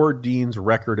at Howard Dean's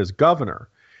record as governor,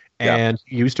 and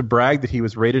he used to brag that he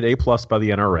was rated A+ by the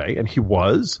NRA, and he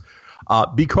was,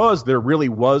 because there really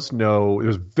was there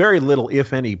was very little,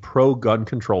 if any, pro-gun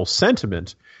control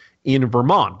sentiment in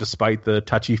Vermont, despite the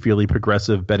touchy-feely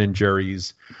progressive Ben and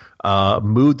Jerry's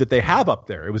mood that they have up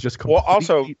there. It was just completely... Well,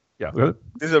 also,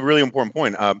 this is a really important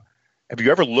point. Have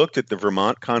you ever looked at the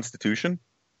Vermont Constitution?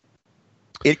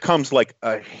 It comes like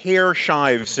a hair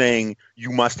shy of saying you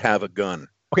must have a gun.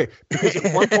 Okay, because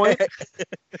at one point,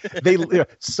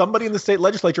 somebody in the state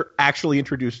legislature actually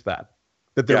introduced that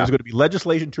there was going to be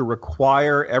legislation to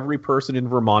require every person in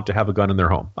Vermont to have a gun in their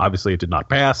home. Obviously, it did not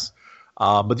pass,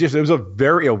 but just there was a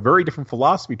very, very different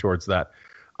philosophy towards that.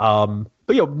 But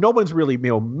no one's really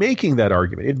making that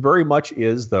argument. It very much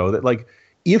is, though, that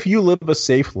if you live a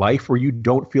safe life where you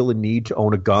don't feel a need to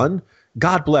own a gun,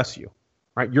 God bless you.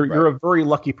 Right? You're a very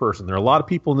lucky person. There are a lot of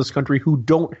people in this country who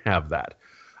don't have that,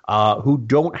 who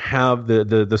don't have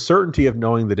the certainty of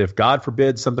knowing that if, God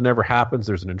forbid, something ever happens,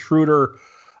 there's an intruder,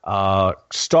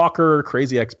 stalker,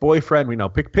 crazy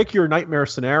ex-boyfriend. Pick your nightmare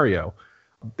scenario.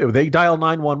 They dial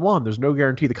 911. There's no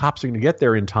guarantee the cops are going to get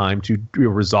there in time to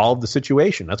resolve the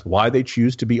situation. That's why they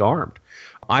choose to be armed.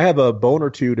 I have a bone or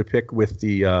two to pick with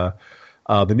the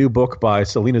new book by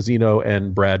Selena Zeno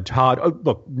and Brad Todd. Oh,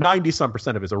 look,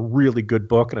 90-some% of it is a really good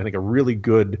book, and I think a really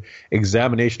good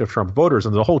examination of Trump voters.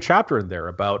 And there's a whole chapter in there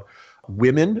about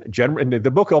women. And the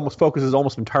book focuses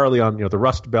almost entirely on the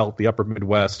Rust Belt, the Upper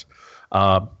Midwest,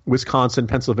 Wisconsin,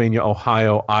 Pennsylvania,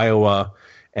 Ohio, Iowa,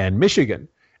 and Michigan.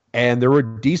 And there were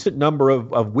a decent number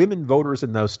of women voters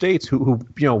in those states who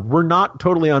were not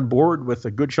totally on board with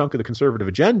a good chunk of the conservative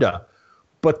agenda.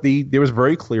 But it was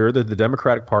very clear that the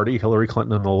Democratic Party, Hillary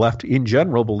Clinton, and the left in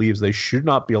general believes they should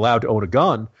not be allowed to own a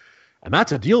gun, and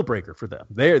that's a deal breaker for them.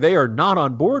 They are not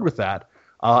on board with that,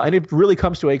 and it really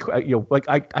comes to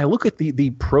I look at the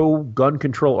pro gun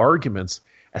control arguments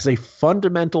as a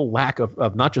fundamental lack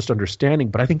of not just understanding,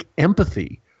 but I think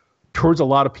empathy towards a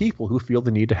lot of people who feel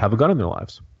the need to have a gun in their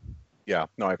lives. Yeah,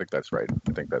 no, I think that's right.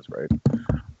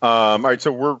 All right,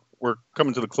 so we're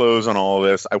coming to the close on all of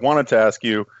this. I wanted to ask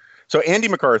you. So Andy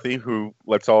McCarthy, who,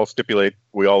 let's all stipulate,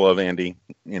 we all love Andy,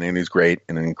 and Andy's great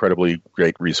and an incredibly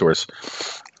great resource.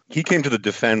 He came to the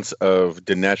defense of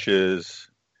Dinesh's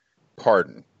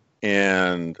pardon,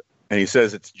 and he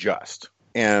says it's just.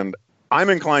 And I'm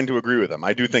inclined to agree with him.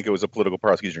 I do think it was a political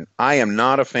prosecution. I am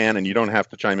not a fan, and you don't have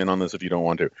to chime in on this if you don't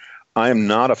want to. I am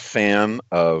not a fan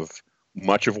of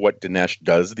much of what Dinesh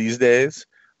does these days.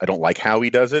 I don't like how he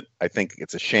does it. I think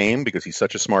it's a shame because he's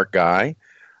such a smart guy.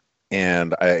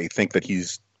 And I think that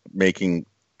he's making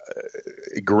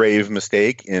a grave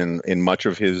mistake in much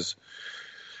of his,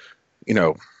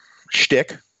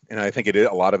 shtick. And I think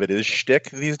a lot of it is shtick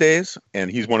these days. And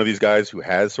he's one of these guys who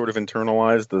has sort of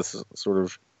internalized this sort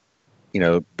of,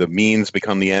 the means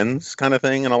become the ends kind of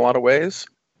thing in a lot of ways.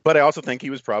 But I also think he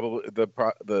was probably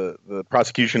the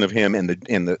prosecution of him in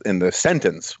the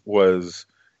sentence was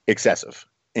excessive.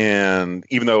 And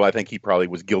even though I think he probably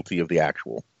was guilty of the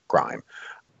actual crime.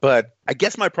 But I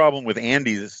guess my problem with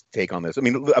Andy's take on this, I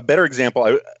mean, a better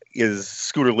example is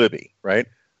Scooter Libby, right?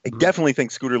 I definitely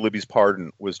think Scooter Libby's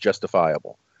pardon was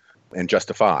justifiable and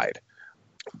justified.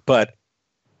 And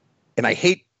I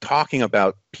hate talking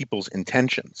about people's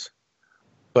intentions,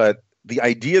 but the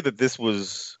idea that this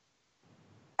was,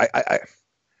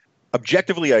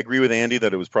 objectively, I agree with Andy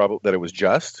that it was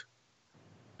just,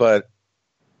 but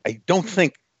I don't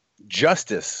think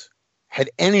justice had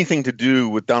anything to do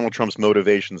with Donald Trump's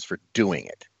motivations for doing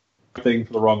it. Thing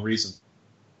for the wrong reason.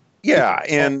 Yeah,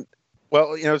 and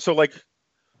so like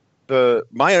do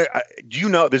you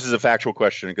know, this is a factual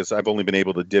question because I've only been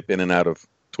able to dip in and out of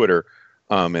Twitter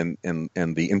and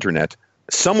the internet.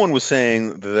 Someone was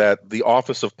saying that the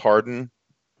Office of Pardon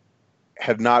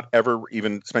had not ever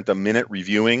even spent a minute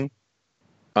reviewing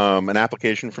an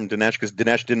application from Dinesh because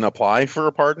Dinesh didn't apply for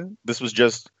a pardon. This was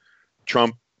just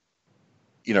Trump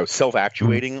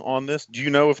self-actuating on this. Do you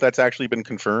know if that's actually been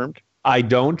confirmed? I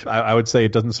don't. I would say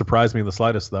it doesn't surprise me in the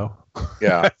slightest, though.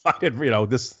 Yeah.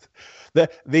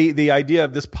 The idea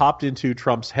of this popped into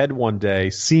Trump's head one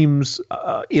day seems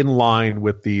in line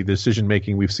with the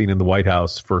decision-making we've seen in the White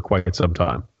House for quite some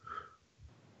time.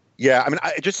 Yeah, I mean,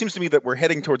 it just seems to me that we're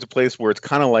heading towards a place where it's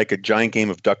kind of like a giant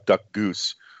game of duck, duck,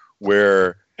 goose,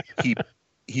 where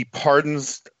he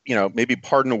pardons, maybe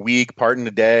pardon a week, pardon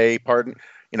a day, pardon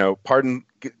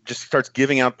just starts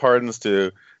giving out pardons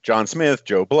to John Smith,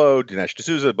 Joe Blow, Dinesh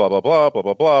D'Souza, blah, blah, blah, blah,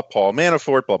 blah, blah, Paul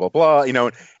Manafort, blah, blah, blah,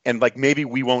 and like maybe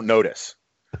we won't notice.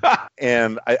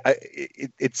 And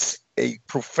it's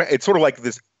sort of like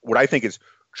this, what I think is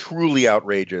truly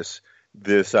outrageous,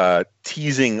 this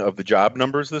teasing of the job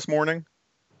numbers this morning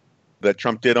that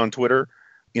Trump did on Twitter.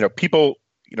 People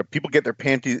get their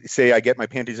panties, say I get my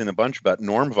panties in a bunch about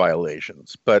norm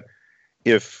violations. But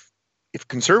if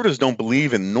conservatives don't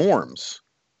believe in norms,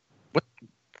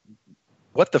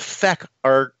 what the feck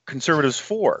are conservatives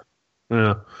for?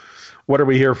 Yeah. What are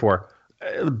we here for?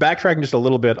 Backtracking just a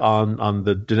little bit on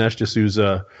the Dinesh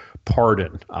D'Souza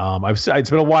pardon. It's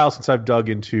been a while since I've dug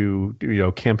into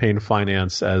campaign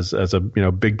finance as a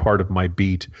big part of my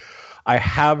beat. I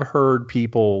have heard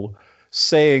people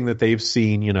saying that they've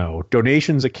seen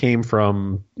donations that came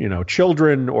from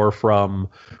children or from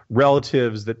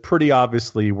relatives that pretty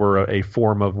obviously were a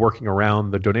form of working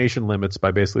around the donation limits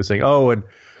by basically saying, oh, and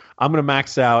I'm going to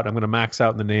max out in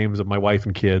the names of my wife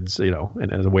and kids,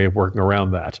 and as a way of working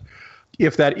around that.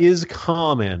 if that is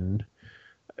common,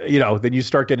 then you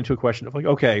start getting into a question of like,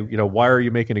 okay, why are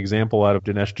you making an example out of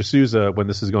Dinesh D'Souza when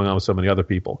this is going on with so many other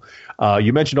people?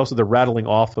 You mentioned also the rattling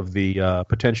off of the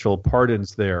potential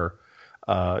pardons there,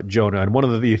 Jonah. And one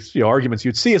of the arguments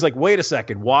you'd see is like, wait a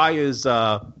second, why is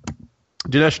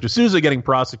Dinesh D'Souza getting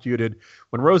prosecuted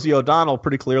when Rosie O'Donnell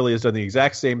pretty clearly has done the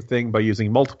exact same thing by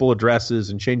using multiple addresses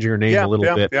and changing her name a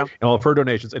little bit and all of her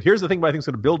donations? And here's the thing I think is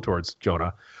going to build towards,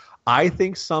 Jonah. I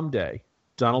think someday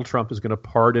Donald Trump is going to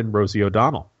pardon Rosie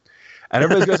O'Donnell. And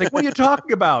everybody's going to say, what are you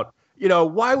talking about?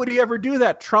 Why would he ever do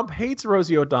that? Trump hates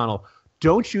Rosie O'Donnell.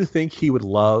 Don't you think he would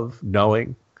love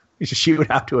knowing she would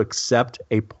have to accept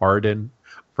a pardon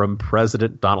from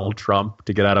President Donald Trump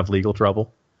to get out of legal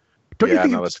trouble? Don't you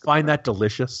think he would find that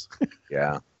delicious?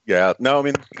 Yeah. No, I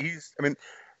mean,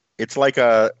 it's like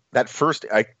that first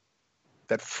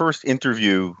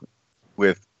interview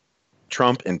with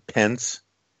Trump and Pence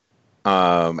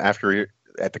after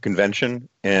at the convention,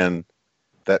 and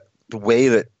that the way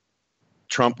that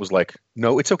Trump was like,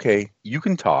 no, it's okay, you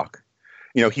can talk.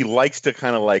 He likes to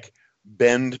kind of like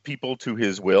bend people to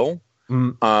his will,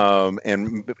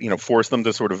 and force them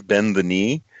to sort of bend the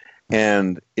knee.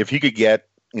 And if he could get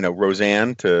Rosie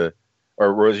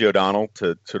O'Donnell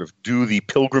to sort of do the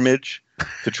pilgrimage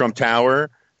to Trump Tower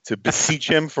to beseech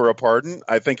him for a pardon,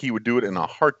 I think he would do it in a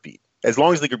heartbeat, as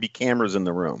long as there could be cameras in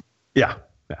the room. Yeah.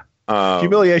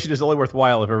 Humiliation is only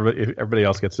worthwhile if everybody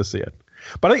else gets to see it.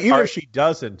 But even if she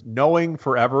doesn't, knowing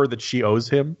forever that she owes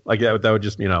him, like that would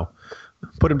just,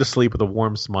 put him to sleep with a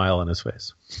warm smile on his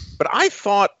face. But I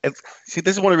thought, this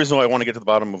is one of the reasons why I want to get to the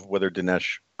bottom of whether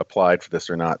Dinesh applied for this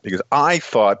or not, because I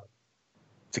thought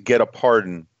to get a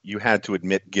pardon, you had to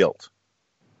admit guilt.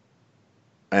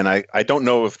 And I don't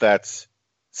know if that's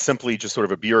simply just sort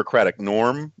of a bureaucratic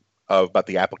norm about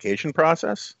the application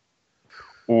process,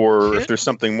 or if there's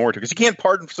something more to it. Because you can't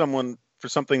pardon someone for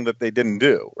something that they didn't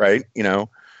do, right? Can't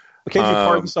you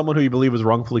pardon someone who you believe was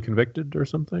wrongfully convicted or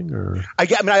something? Or I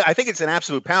think it's an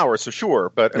absolute power, so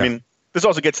sure. But I mean, this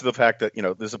also gets to the fact that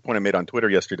this is a point I made on Twitter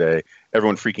yesterday.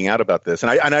 Everyone freaking out about this,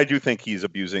 and I do think he's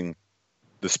abusing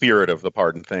the spirit of the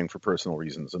pardon thing for personal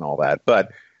reasons and all that.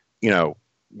 But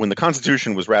when the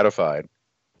Constitution was ratified,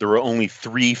 there were only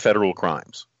 3 federal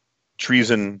crimes: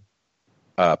 treason,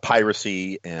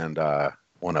 piracy, and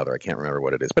one other. I can't remember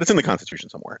what it is, but it's in the Constitution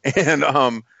somewhere.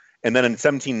 And then in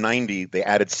 1790, they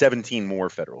added 17 more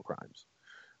federal crimes.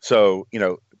 So,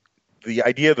 the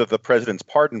idea that the president's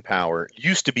pardon power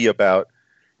used to be about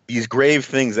these grave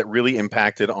things that really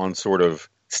impacted on sort of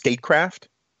statecraft.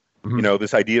 Mm-hmm.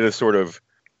 This idea to sort of,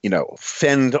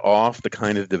 fend off the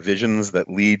kind of divisions that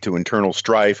lead to internal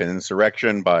strife and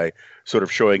insurrection by sort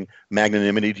of showing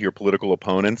magnanimity to your political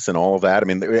opponents and all of that. I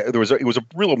mean, it was a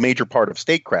real major part of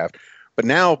statecraft. But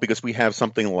now, because we have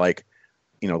something like,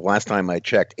 last time I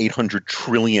checked, 800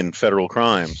 trillion federal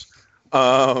crimes,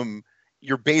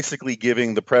 you're basically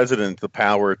giving the president the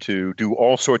power to do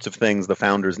all sorts of things the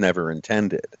founders never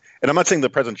intended. And I'm not saying the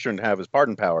president shouldn't have his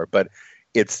pardon power, but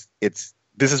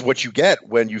this is what you get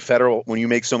when you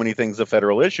make so many things a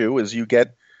federal issue, is you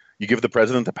give the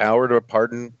president the power to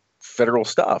pardon federal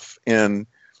stuff. And,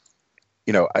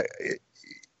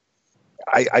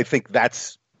 I think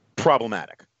that's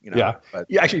problematic.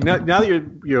 Actually, now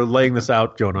that you're laying this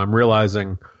out, Jonah, I'm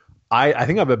realizing I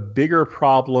think I have a bigger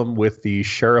problem with the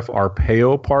Sheriff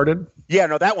Arpaio pardon. Yeah,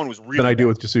 no, that one was really than I do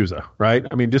with D'Souza, right?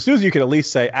 I mean, D'Souza, you could at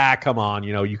least say, come on,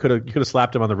 you could have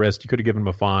slapped him on the wrist, you could have given him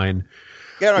a fine.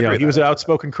 Yeah, he was an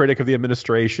outspoken critic of the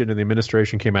administration, and the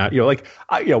administration came out.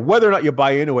 Whether or not you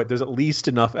buy into it, there's at least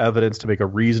enough evidence to make a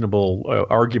reasonable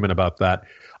argument about that.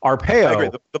 Arpaio, I agree.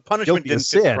 The punishment didn't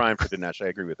fit the crime for Dinesh. I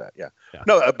agree with that. Yeah.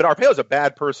 No, but Arpaio's a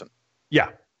bad person. Yeah,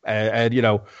 and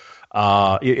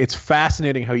it's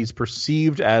fascinating how he's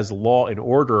perceived as law and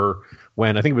order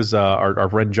when I think it was our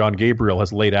friend John Gabriel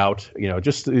has laid out.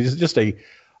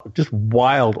 Just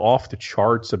wild, off the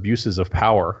charts abuses of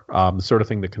power, the sort of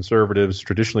thing that conservatives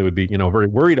traditionally would be, very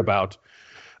worried about.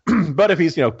 But if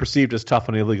he's, perceived as tough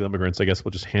on illegal immigrants, I guess we'll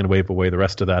just hand wave away the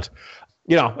rest of that.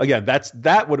 Again,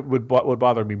 that would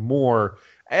bother me more.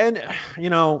 And,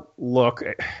 look,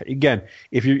 again,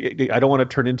 I don't want to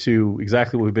turn into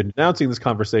exactly what we've been announcing in this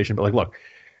conversation, but look,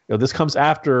 this comes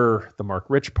after the Mark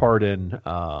Rich pardon,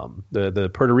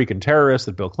 the Puerto Rican terrorist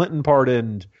that Bill Clinton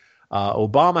pardoned.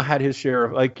 Obama had his share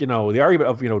of, the argument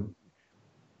of,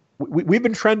 we've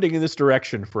been trending in this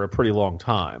direction for a pretty long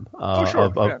time.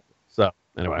 So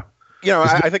anyway.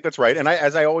 I think that's right. And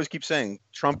as I always keep saying,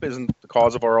 Trump isn't the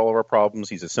cause of all of our problems.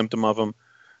 He's a symptom of them.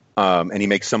 And he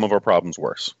makes some of our problems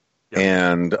worse.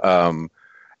 Yeah.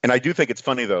 And I do think it's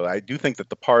funny, though. I do think that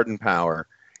the pardon power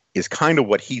is kind of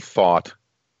what he thought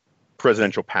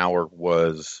presidential power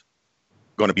was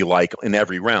going to be like in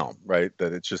every realm, right?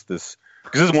 That it's just this,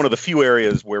 because this is one of the few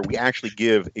areas where we actually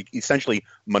give essentially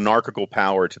monarchical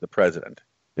power to the president.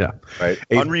 Yeah. Right.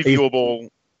 Unreviewable,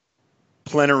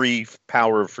 plenary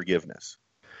power of forgiveness.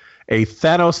 A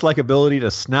Thanos-like ability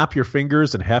to snap your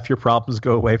fingers and half your problems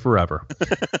go away forever.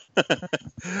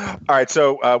 All right,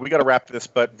 so we got to wrap this,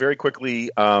 but very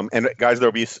quickly, and guys,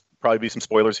 there'll probably be some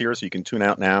spoilers here, so you can tune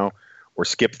out now or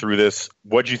skip through this.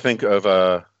 What'd you think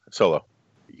of Solo?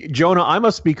 Jonah, I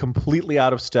must be completely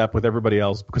out of step with everybody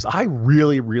else because I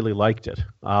really, really liked it.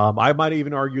 I might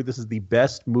even argue this is the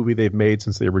best movie they've made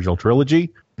since the original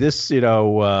trilogy. This, it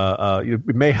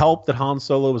may help that Han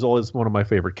Solo was always one of my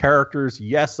favorite characters.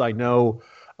 Yes, I know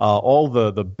all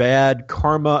the bad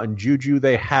karma and juju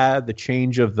they had, the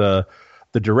change of the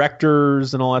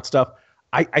directors and all that stuff.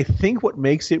 I think what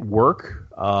makes it work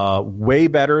way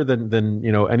better than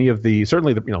any of the,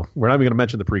 certainly we're not even going to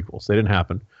mention the prequels. They didn't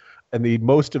happen. And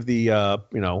most of the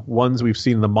ones we've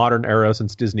seen in the modern era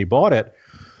since Disney bought it,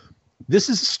 this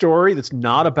is a story that's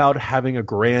not about having a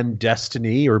grand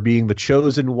destiny or being the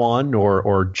chosen one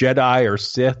or Jedi or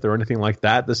Sith or anything like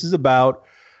that. This is about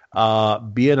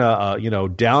being a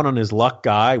down on his luck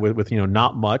guy with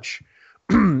not much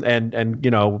and in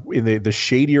the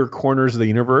shadier corners of the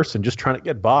universe and just trying to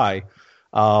get by.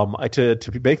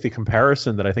 To make the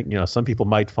comparison that I think some people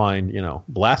might find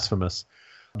blasphemous.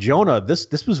 Jonah,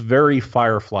 this was very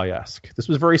Firefly-esque. This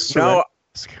was very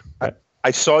Surrender-esque.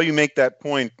 I saw you make that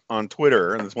point on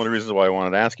Twitter, and that's one of the reasons why I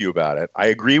wanted to ask you about it. I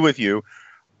agree with you.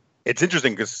 It's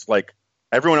interesting because, like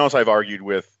everyone else I've argued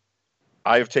with,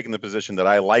 I have taken the position that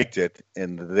I liked it,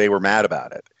 and they were mad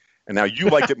about it. And now you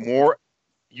liked it more.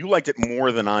 You liked it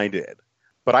more than I did,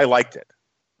 but I liked it,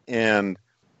 and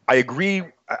I agree.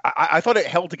 I thought it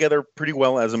held together pretty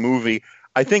well as a movie.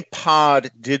 I think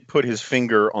Pod did put his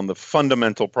finger on the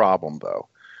fundamental problem, though.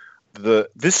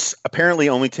 This apparently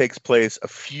only takes place a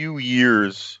few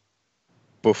years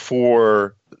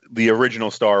before the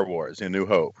original Star Wars, A New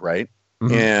Hope, right?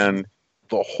 Mm-hmm. And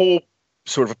the whole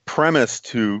sort of premise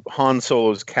to Han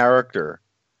Solo's character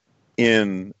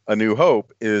in A New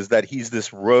Hope is that he's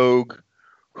this rogue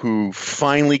who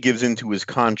finally gives into his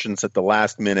conscience at the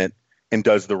last minute and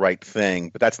does the right thing,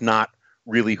 but that's not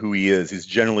really who he is.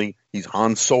 He's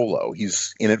Han Solo.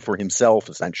 He's in it for himself,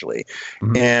 essentially.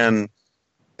 Mm-hmm.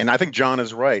 And I think John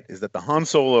is right, is that the Han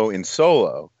Solo in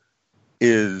Solo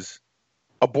is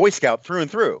a Boy Scout through and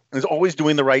through. And is always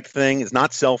doing the right thing, is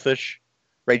not selfish,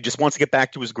 right? He just wants to get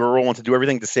back to his girl, wants to do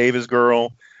everything to save his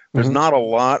girl. There's mm-hmm. not a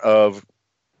lot of,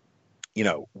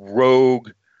 rogue,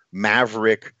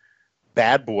 maverick,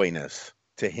 bad boyness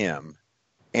to him.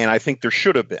 And I think there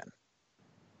should have been.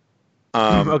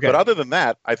 Okay. But other than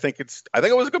that, I think it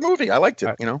was a good movie. I liked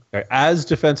it. Okay. As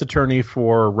defense attorney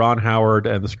for Ron Howard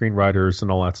and the screenwriters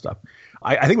and all that stuff,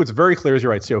 I think what's very clear is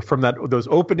you're right. So from those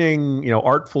opening,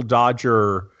 Artful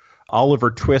Dodger,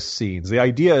 Oliver Twist scenes, the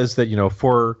idea is that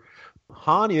for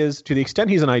Han is, to the extent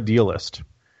he's an idealist,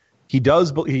 he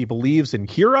believes in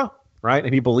Kira, right,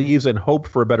 and he believes in hope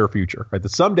for a better future, right?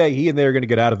 That someday he and they are going to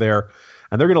get out of there.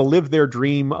 And they're going to live their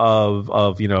dream of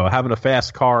having a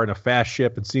fast car and a fast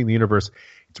ship and seeing the universe.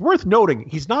 It's worth noting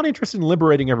he's not interested in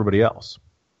liberating everybody else,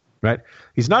 right?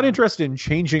 He's not interested in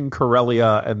changing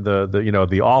Corellia and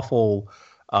the awful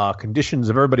conditions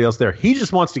of everybody else there. He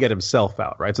just wants to get himself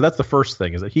out, right? So that's the first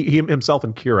thing, is that he himself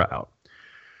and Kira out.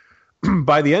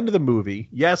 By the end of the movie,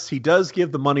 yes, he does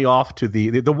give the money off to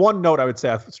the one note I would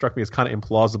say struck me as kind of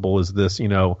implausible is this,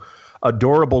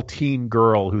 adorable teen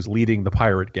girl who's leading the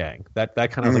pirate gang. That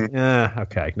kind of mm-hmm. like,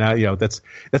 okay. Now, that's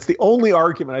the only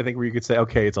argument I think where you could say,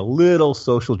 okay, it's a little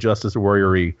social justice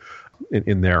warrior-y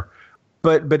in there.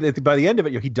 But by the end of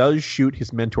it, he does shoot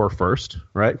his mentor first,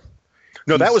 right?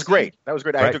 No, that was great. That was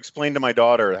great. Right? I had to explain to my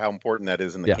daughter how important that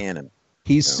is in the canon.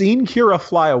 He's seen Kira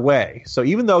fly away. So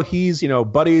even though he's,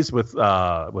 buddies with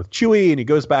Chewie and he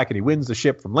goes back and he wins the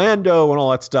ship from Lando and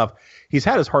all that stuff, he's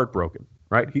had his heart broken.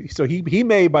 Right, he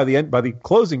may by the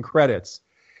closing credits,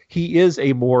 he is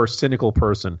a more cynical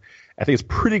person. I think it's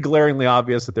pretty glaringly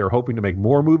obvious that they're hoping to make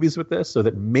more movies with this, so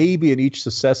that maybe in each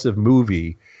successive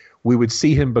movie we would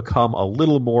see him become a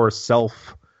little more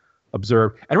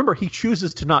self-observed. And remember, he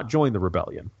chooses to not join the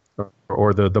rebellion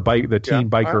or the teen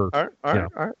biker.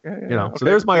 Okay. So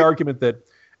there's my argument that,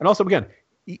 and also again,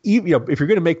 if you're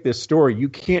going to make this story, you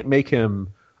can't make him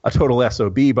a total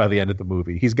SOB by the end of the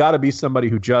movie. He's got to be somebody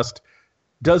who just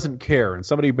doesn't care. And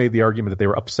somebody made the argument that they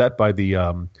were upset by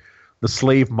the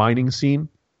slave mining scene,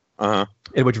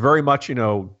 in which very much,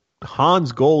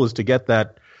 Han's goal is to get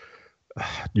that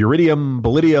uridium,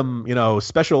 beryllium,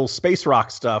 special space rock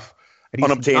stuff. And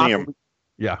unobtainium.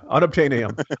 Yeah,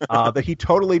 unobtainium. That he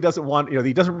totally doesn't want,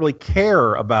 he doesn't really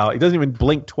care about, he doesn't even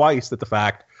blink twice at the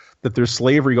fact that there's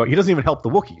slavery going. He doesn't even help the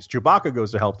Wookiees. Chewbacca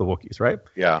goes to help the Wookiees, right?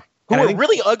 Yeah. Who are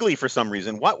really ugly for some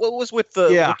reason. What was with the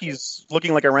Wookiees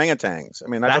looking like orangutans? I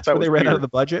mean, that's where they ran out of the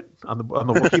budget on the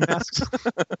Wookiee masks.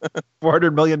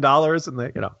 $400 million, and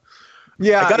they,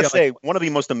 Yeah, I gotta say, one of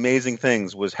the most amazing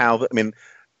things was how,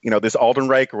 this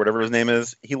Aldenreich or whatever his name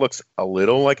is, he looks a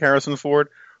little like Harrison Ford,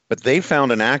 but they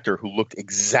found an actor who looked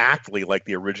exactly like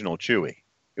the original Chewie.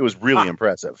 It was really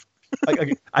impressive.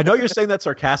 I know you're saying that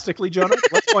sarcastically, Jonah.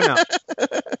 Let's point out.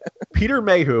 Peter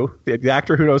Mayhew, the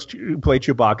actor who played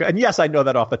Chewbacca, and yes, I know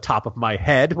that off the top of my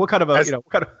head. What kind of as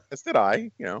did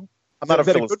I? I'm not a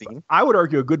Philistine. I would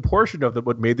argue a good portion of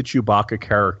what made the Chewbacca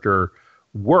character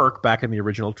work back in the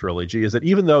original trilogy is that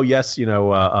even though, yes,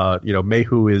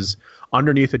 Mayhew is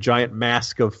underneath a giant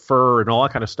mask of fur and all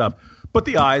that kind of stuff, but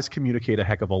the eyes communicate a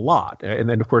heck of a lot. And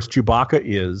then, of course, Chewbacca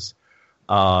is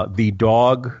the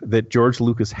dog that George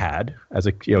Lucas had as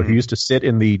a, he used to sit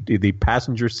in the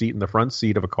passenger seat in the front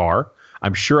seat of a car.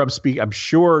 I'm sure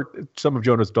some of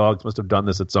Jonah's dogs must have done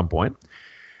this at some point.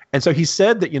 And so he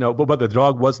said that, but the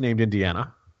dog was named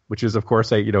Indiana, which is, of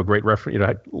course, a great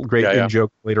reference, great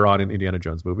joke later on in Indiana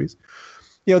Jones movies.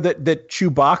 That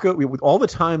Chewbacca, with all the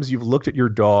times you've looked at your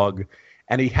dog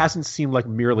and he hasn't seemed like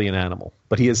merely an animal,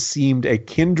 but he has seemed a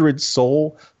kindred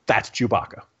soul, that's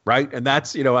Chewbacca, right? And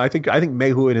that's, I think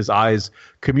Mayhew in his eyes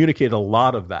communicated a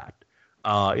lot of that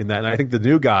in that. And I think the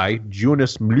new guy,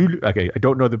 Jonas Mlul, okay, I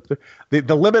don't know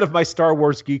the limit of my Star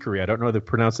Wars geekery. I don't know how to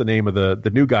pronounce the name of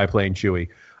the new guy playing Chewie.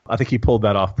 I think he pulled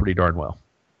that off pretty darn well.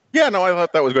 Yeah, no, I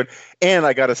thought that was good. And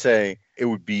I got to say, it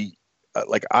would be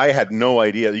I had no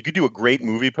idea. You could do a great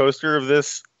movie poster of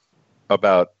this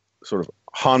about sort of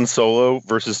Han Solo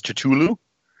versus Cthulhu.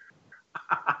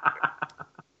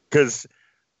 Because,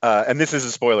 and this is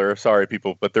a spoiler, sorry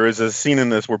people, but there is a scene in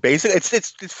this where basically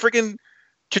it's friggin'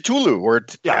 Cthulhu, or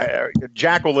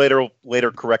Jack will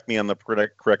later correct me on the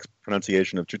correct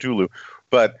pronunciation of Cthulhu,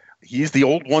 but he's the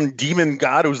old one demon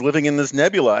god who's living in this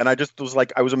nebula, and I just was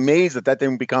I was amazed that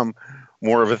didn't become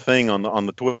more of a thing on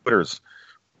the Twitters.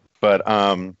 But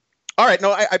all right,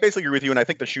 no, I basically agree with you, and I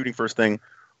think the shooting first thing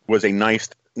was a nice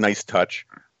touch,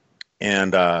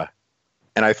 and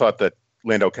I thought that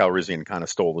Lando Calrissian kind of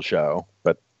stole the show,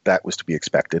 but that was to be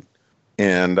expected.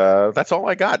 And that's all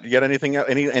I got. You got anything?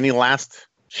 Any last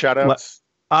shout outs?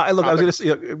 I was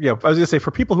going to say for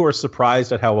people who are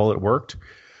surprised at how well it worked.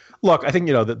 Look, I think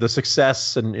the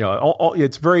success and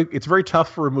it's very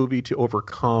tough for a movie to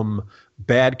overcome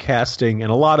bad casting,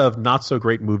 and a lot of not so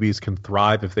great movies can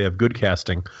thrive if they have good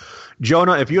casting.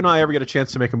 Jonah, if you and I ever get a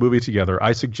chance to make a movie together,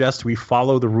 I suggest we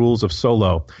follow the rules of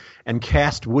Solo and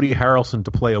cast Woody Harrelson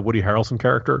to play a Woody Harrelson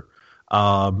character,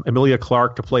 Emilia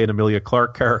Clarke to play an Emilia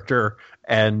Clarke character,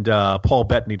 and Paul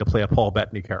Bettany to play a Paul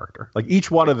Bettany character. Like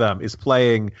each one of them is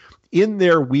playing in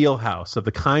their wheelhouse of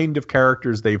the kind of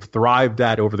characters they've thrived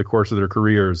at over the course of their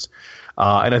careers.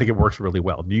 And I think it works really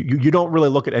well. You don't really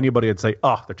look at anybody and say,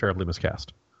 oh, they're terribly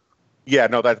miscast. Yeah,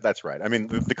 no, that's right. I mean,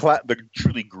 the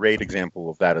truly great example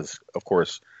of that is, of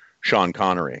course, Sean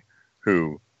Connery,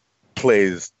 who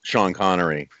plays Sean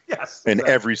Connery in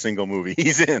every single movie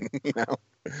he's in.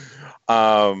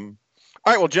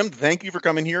 All right, well, Jim, thank you for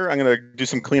coming here. I'm going to do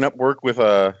some cleanup work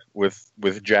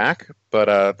with Jack,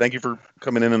 but thank you for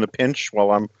coming in a pinch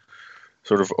while I'm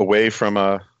sort of away from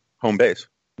home base.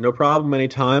 No problem,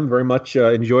 anytime. Very much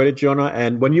enjoyed it, Jonah.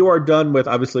 And when you are done with,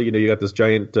 obviously, you got this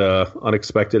giant,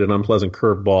 unexpected and unpleasant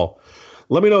curveball.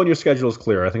 Let me know when your schedule is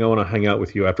clear. I think I want to hang out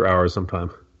with you after hours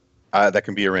sometime. That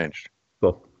can be arranged.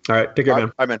 Cool. All right, take care,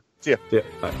 man. Bye, man. See ya. See ya.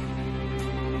 Bye.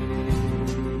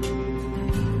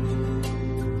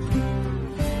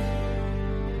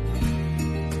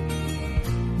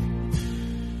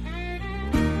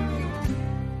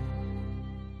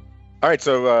 All right,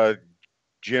 so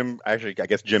Jim, actually, I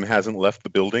guess Jim hasn't left the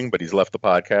building, but he's left the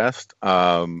podcast.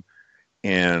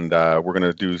 And we're going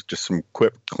to do just some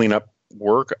quick cleanup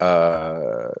work.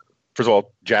 First of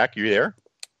all, Jack, you there?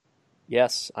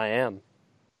 Yes, I am.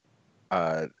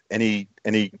 Any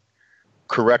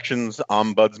corrections,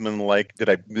 ombudsman? Like, did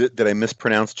I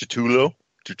mispronounce Cthulhu?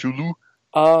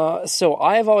 So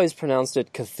I've always pronounced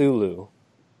it Cthulhu.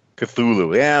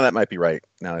 Cthulhu. Yeah, that might be right.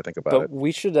 Now that I think about it. But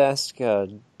we should ask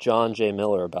John J.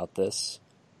 Miller about this.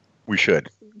 We should,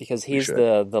 because he's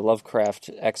the Lovecraft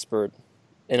expert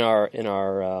in our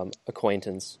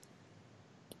acquaintance.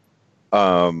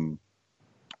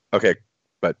 Okay,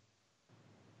 but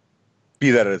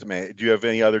be that as it may, do you have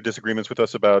any other disagreements with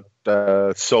us about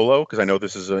Solo? Because I know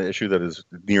this is an issue that is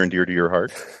near and dear to your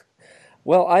heart.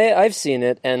 Well, I've seen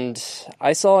it, and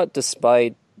I saw it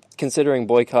despite considering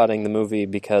boycotting the movie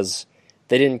because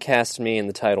they didn't cast me in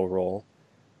the title role.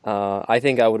 I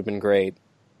think I would have been great,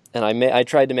 and I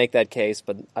tried to make that case,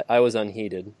 but I was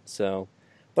unheeded. So,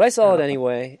 but I saw it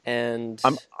anyway, and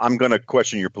I'm going to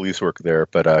question your police work there,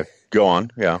 but go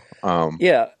on. Yeah.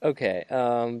 yeah, okay.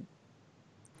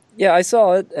 Yeah, I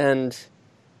saw it, and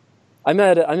I'm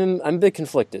a bit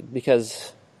conflicted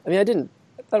because I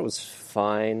thought it was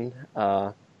fine.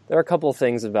 There are a couple of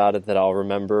things about it that I'll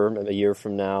remember a year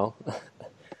from now,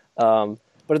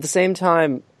 but at the same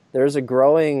time, there's a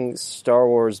growing Star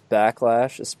Wars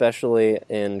backlash, especially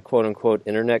in quote unquote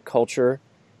internet culture,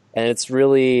 and it's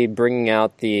really bringing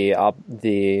out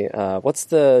what's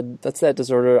that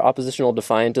disorder? Oppositional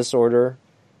defiant disorder,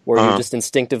 where you just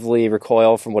instinctively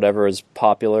recoil from whatever is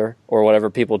popular or whatever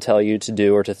people tell you to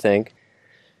do or to think.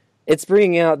 It's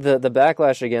bringing out the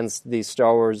backlash against these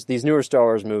newer Star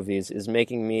Wars movies is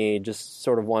making me just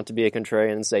sort of want to be a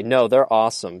contrarian and say, no, they're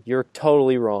awesome. You're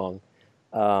totally wrong.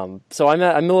 So I'm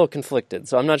a little conflicted.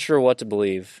 So I'm not sure what to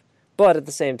believe. But at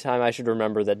the same time, I should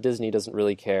remember that Disney doesn't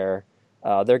really care.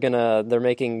 They're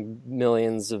making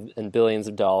millions and billions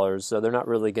of dollars, so they're not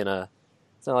really gonna.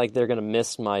 It's not like they're gonna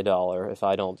miss my dollar if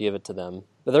I don't give it to them.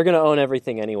 But they're gonna own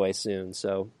everything anyway soon,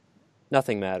 so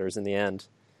nothing matters in the end.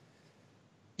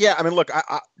 Yeah, I mean, look,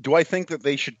 do I think that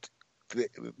they should?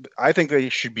 I think they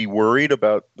should be worried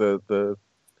about the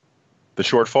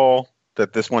shortfall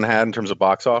that this one had in terms of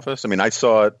box office. I mean, I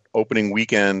saw it opening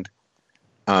weekend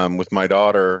with my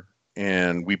daughter,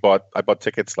 and I bought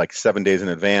tickets like 7 days in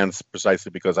advance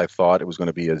precisely because I thought it was going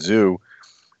to be a zoo.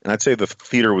 And I'd say the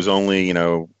theater was only,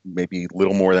 maybe a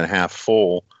little more than half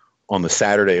full on the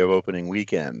Saturday of opening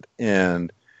weekend.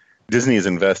 And Disney has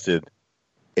invested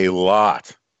a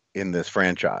lot in this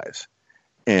franchise.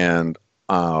 And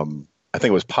I think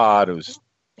it was Pod who was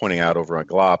pointing out over on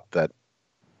Glop that,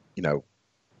 the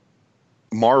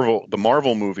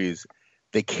Marvel movies,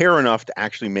 they care enough to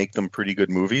actually make them pretty good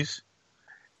movies.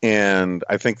 And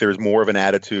I think there's more of an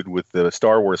attitude with the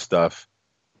Star Wars stuff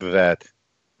that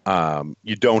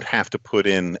you don't have to put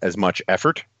in as much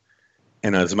effort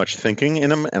and as much thinking in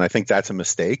them. And I think that's a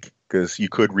mistake because you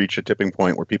could reach a tipping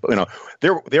point where people,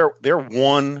 they're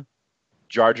one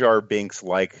Jar Jar Binks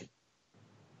like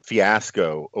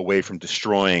fiasco away from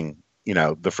destroying,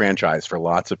 the franchise for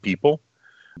lots of people.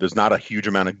 There's not a huge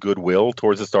amount of goodwill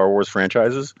towards the Star Wars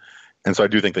franchises. And so I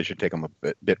do think they should take them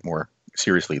a bit more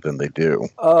seriously than they do.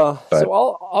 So I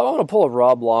want to pull a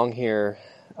Rob Long here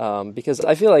because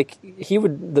I feel like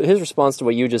his response to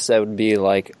what you just said would be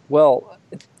like, well,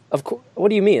 what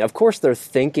do you mean? Of course they're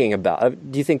thinking about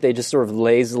it. Do you think they just sort of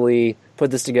lazily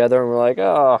put this together and we're like,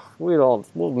 we'll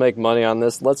make money on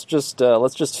this. Let's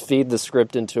just feed the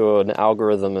script into an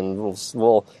algorithm and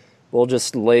we'll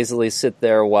just lazily sit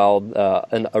there while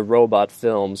a robot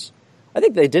films. I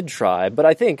think they did try, but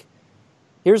I think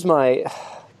here's my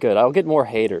good. I'll get more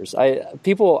haters. I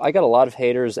got a lot of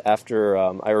haters after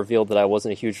I revealed that I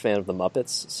wasn't a huge fan of the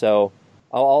Muppets. So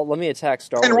let me attack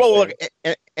Star Wars.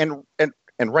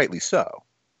 And rightly so.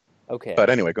 Okay.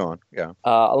 But anyway, go on. Yeah.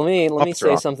 Let me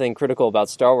say something critical about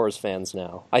Star Wars fans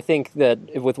now. I think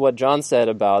that with what John said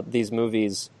about these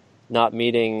movies not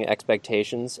meeting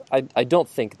expectations, I don't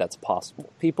think that's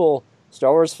possible.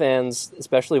 Star Wars fans,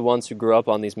 especially ones who grew up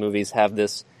on these movies, have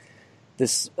this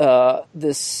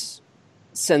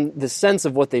sense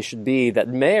of what they should be that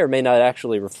may or may not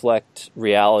actually reflect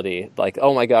reality. Like,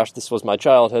 oh my gosh, this was my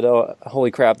childhood. Oh, holy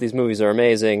crap, these movies are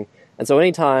amazing. And so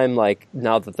anytime, like,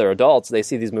 now that they're adults, they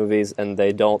see these movies and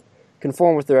they don't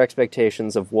conform with their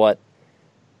expectations of what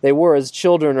they were as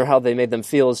children or how they made them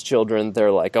feel as children, they're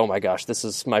like, oh my gosh,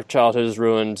 my childhood is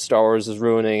ruined, Star Wars is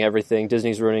ruining everything,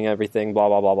 Disney's ruining everything, blah,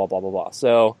 blah, blah, blah, blah, blah, blah.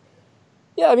 So,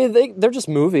 yeah, I mean, they're just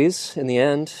movies in the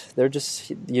end. They're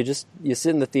just, you sit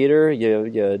in the theater,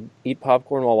 you eat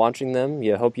popcorn while watching them,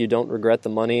 you hope you don't regret the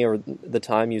money or the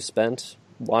time you spent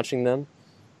watching them.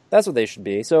 That's what they should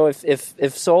be. So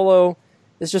if Solo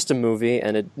is just a movie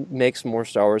and it makes more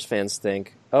Star Wars fans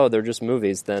think, oh, they're just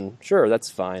movies, then sure,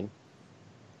 that's fine.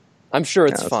 I'm sure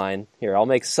it's fine. Here, I'll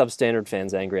make substandard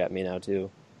fans angry at me now, too.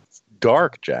 It's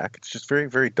dark, Jack. It's just very,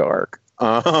 very dark.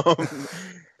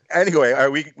 Anyway,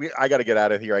 I got to get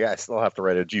out of here. I still have to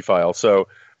write a G-file. So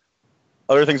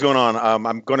other things going on.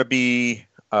 I'm going to be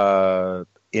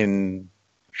in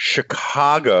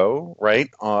Chicago, right?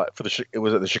 It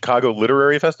was at the Chicago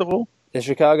Literary Festival? The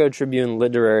Chicago Tribune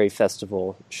Literary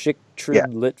Festival.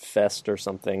 Lit Fest or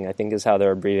something, I think is how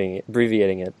they're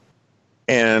abbreviating it.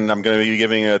 And I'm going to be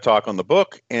giving a talk on the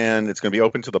book, and it's going to be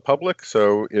open to the public.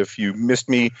 So if you missed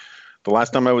me the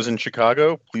last time I was in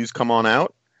Chicago, please come on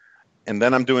out. And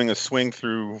then I'm doing a swing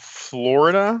through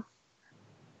Florida.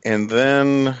 And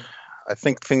then I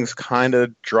think things kind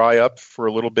of dry up for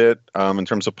a little bit in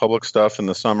terms of public stuff in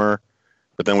the summer,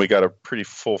 but then we got a pretty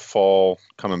full fall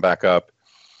coming back up.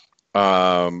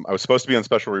 I was supposed to be on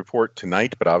special report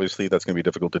tonight, but obviously that's going to be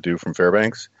difficult to do from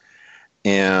Fairbanks.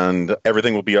 And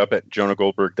everything will be up at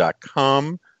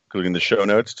jonahgoldberg.com, including the show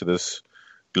notes to this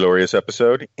glorious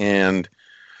episode. And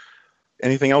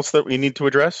anything else that we need to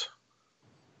address?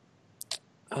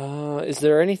 Is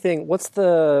there anything? What's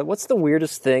the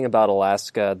weirdest thing about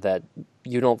Alaska that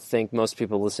you don't think most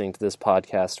people listening to this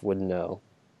podcast would know,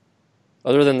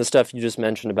 other than the stuff you just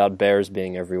mentioned about bears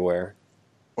being everywhere?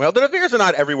 Well, the bears are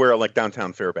not everywhere like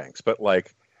downtown Fairbanks, but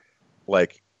like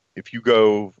if you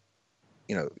go,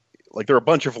 like there are a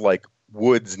bunch of like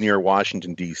woods near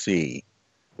Washington D.C.,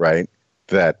 right?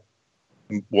 That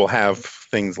will have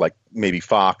things like maybe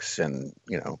fox and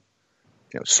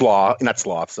sloth, not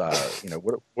sloths.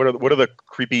 What are the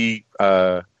creepy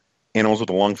animals with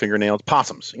the long fingernails?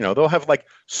 Possums. They'll have like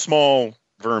small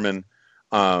vermin,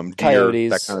 deer,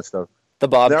 coyotes, that kind of stuff. The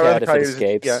bobcat if it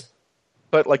escapes. Yeah.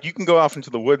 But like you can go off into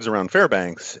the woods around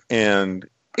Fairbanks and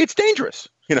it's dangerous.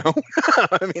 I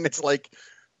mean, it's like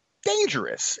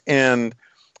dangerous, and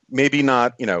maybe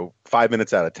not 5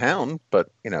 minutes out of town, but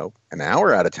an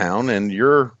hour out of town, and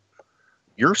you're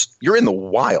in the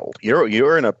wild.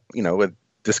 You're in a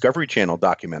Discovery Channel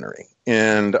documentary,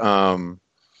 and so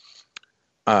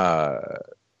I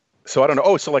don't know.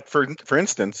 Oh, so like for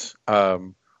instance,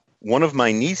 one of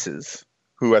my nieces,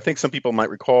 who I think some people might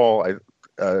recall,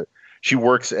 she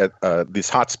works at these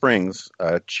hot springs,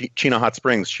 Chena Hot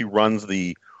Springs. She runs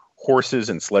the horses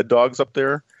and sled dogs up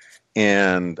there,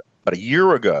 and about a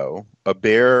year ago, a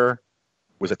bear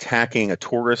was attacking a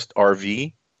tourist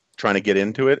RV, trying to get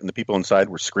into it, and the people inside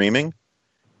were screaming.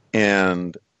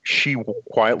 And she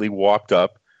quietly walked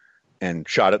up and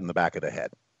shot it in the back of the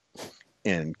head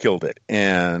and killed it,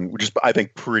 and which is, I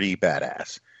think, pretty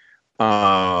badass.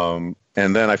 And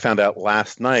then I found out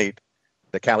last night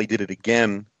that Callie did it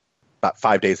again about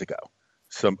 5 days ago.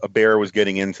 So a bear was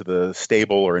getting into the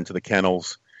stable or into the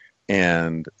kennels,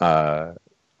 and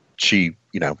she,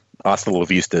 hasta la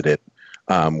vista'd it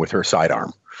with her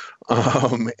sidearm.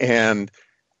 And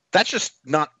that's just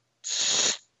not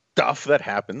stuff that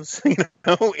happens, in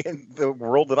the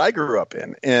world that I grew up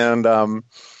in. And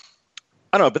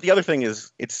I don't know, but the other thing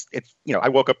is it's I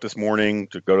woke up this morning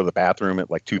to go to the bathroom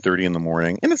at like 2:30 in the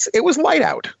morning, and it was light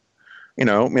out. I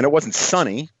mean, it wasn't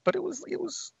sunny, but it was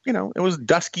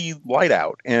dusky light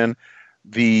out, and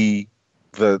the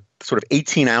sort of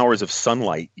 18 hours of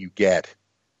sunlight you get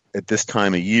at this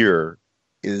time of year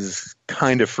is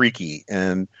kind of freaky,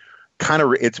 and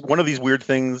it's one of these weird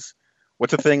things.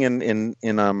 What's the thing in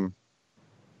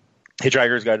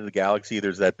Hitchhiker's Guide to the Galaxy?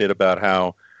 There's that bit about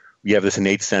how you have this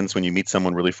innate sense when you meet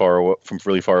someone really far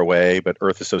away, but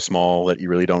Earth is so small that you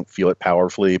really don't feel it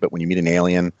powerfully. But when you meet an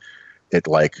alien, it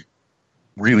like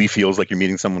really feels like you're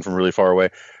meeting someone from really far away.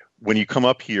 When you come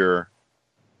up here,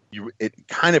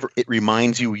 it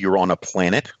reminds you you're on a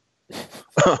planet,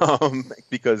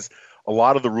 because a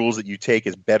lot of the rules that you take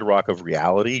as bedrock of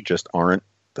reality just aren't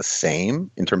the same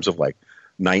in terms of like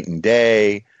night and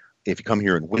day. If you come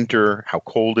here in winter, how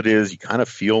cold it is, you kind of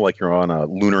feel like you're on a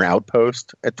lunar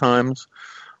outpost at times.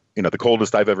 The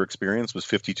coldest I've ever experienced was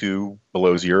 52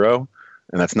 below zero,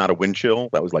 and that's not a wind chill.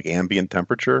 That was like ambient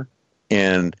temperature.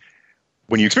 And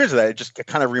when you experience that, it just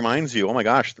kind of reminds you, oh my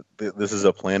gosh, this is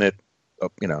a planet,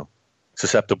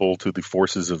 susceptible to the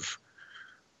forces of,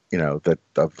 of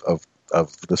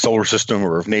the solar system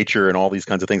or of nature and all these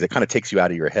kinds of things. It kind of takes you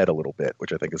out of your head a little bit,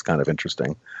 which I think is kind of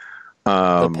interesting.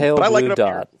 The pale blue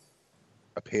dot.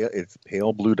 It's a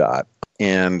pale blue dot.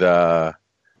 And I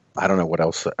don't know what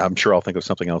else. I'm sure I'll think of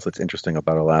something else that's interesting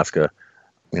about Alaska,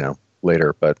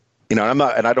 later. But, I'm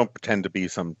not, and I don't pretend to be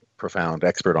some profound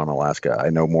expert on Alaska. I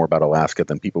know more about Alaska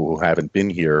than people who haven't been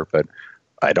here, but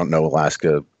I don't know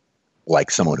Alaska like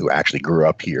someone who actually grew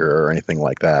up here or anything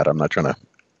like that. I'm not trying to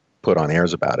put on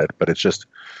airs about it, but it's just,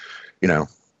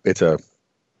 it's a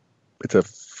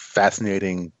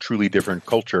fascinating, truly different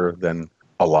culture than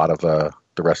a lot of the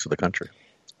rest of the country.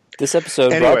 This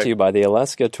episode brought to you by the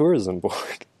Alaska Tourism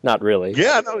Board. Not really.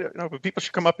 Yeah, no, but people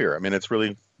should come up here. I mean, it's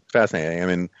really fascinating. I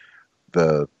mean,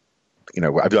 I've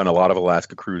done a lot of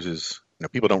Alaska cruises.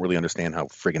 People don't really understand how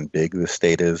friggin' big this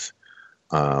state is.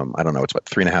 I don't know. It's about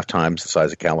 3.5 times the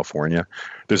size of California.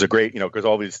 There's a great, because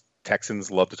all these Texans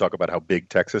love to talk about how big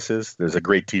Texas is. There's a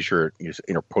great T-shirt,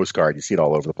 postcard. You see it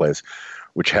all over the place,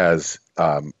 which has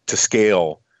to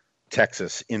scale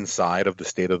Texas inside of the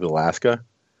state of Alaska,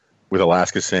 with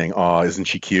Alaska saying, "Oh, isn't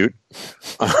she cute?"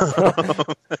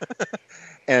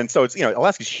 And so it's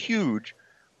Alaska's huge,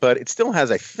 but it still has,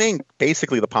 I think,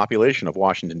 basically the population of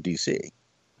Washington, D.C.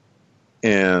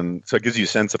 And so it gives you a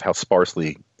sense of how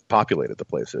sparsely populated the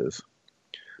place is.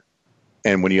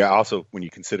 And when you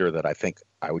consider that,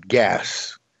 I would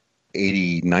guess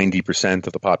 80-90%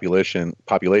 of the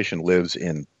population lives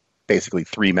in basically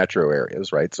 3 metro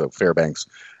areas, right? So Fairbanks,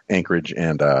 Anchorage,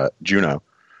 and Juneau.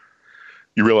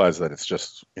 You realize that it's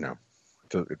just,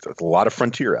 it's a lot of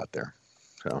frontier out there.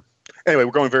 So anyway,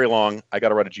 we're going very long. I got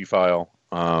to write a G-file.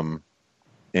 And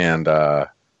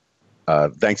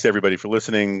thanks to everybody for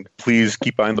listening. Please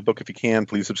keep buying the book if you can.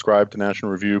 Please subscribe to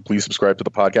National Review. Please subscribe to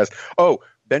the podcast. Oh,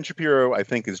 Ben Shapiro, I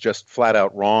think, is just flat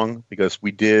out wrong because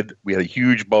we had a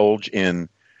huge bulge in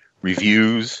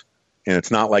reviews, and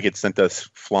it's not like it sent us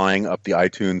flying up the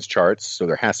iTunes charts. So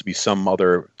there has to be some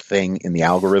other thing in the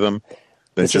algorithm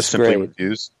than just simply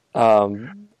reviews.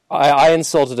 I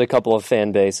insulted a couple of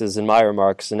fan bases in my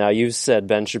remarks, and now you've said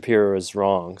Ben Shapiro is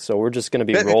wrong. So we're just going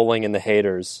to be rolling in the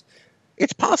haters.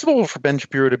 It's possible for Ben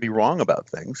Shapiro to be wrong about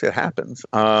things. It happens.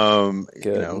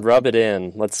 Good. Rub it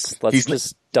in. Let's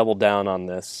just double down on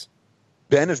this.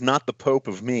 Ben is not the Pope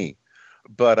of me.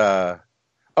 But,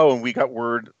 and we got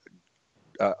word.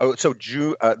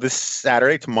 This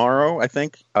Saturday, tomorrow, I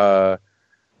think,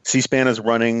 C-SPAN is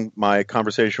running my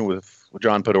conversation with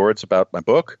John Podhoretz about my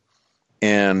book.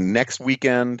 And next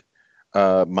weekend,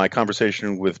 my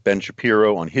conversation with Ben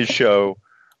Shapiro on his show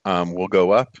will go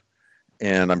up.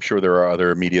 And I'm sure there are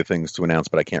other media things to announce,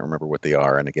 but I can't remember what they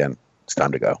are. And again, it's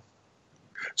time to go.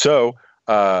 So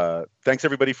thanks,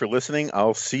 everybody, for listening.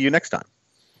 I'll see you next time.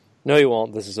 No, you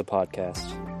won't. This is a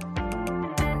podcast.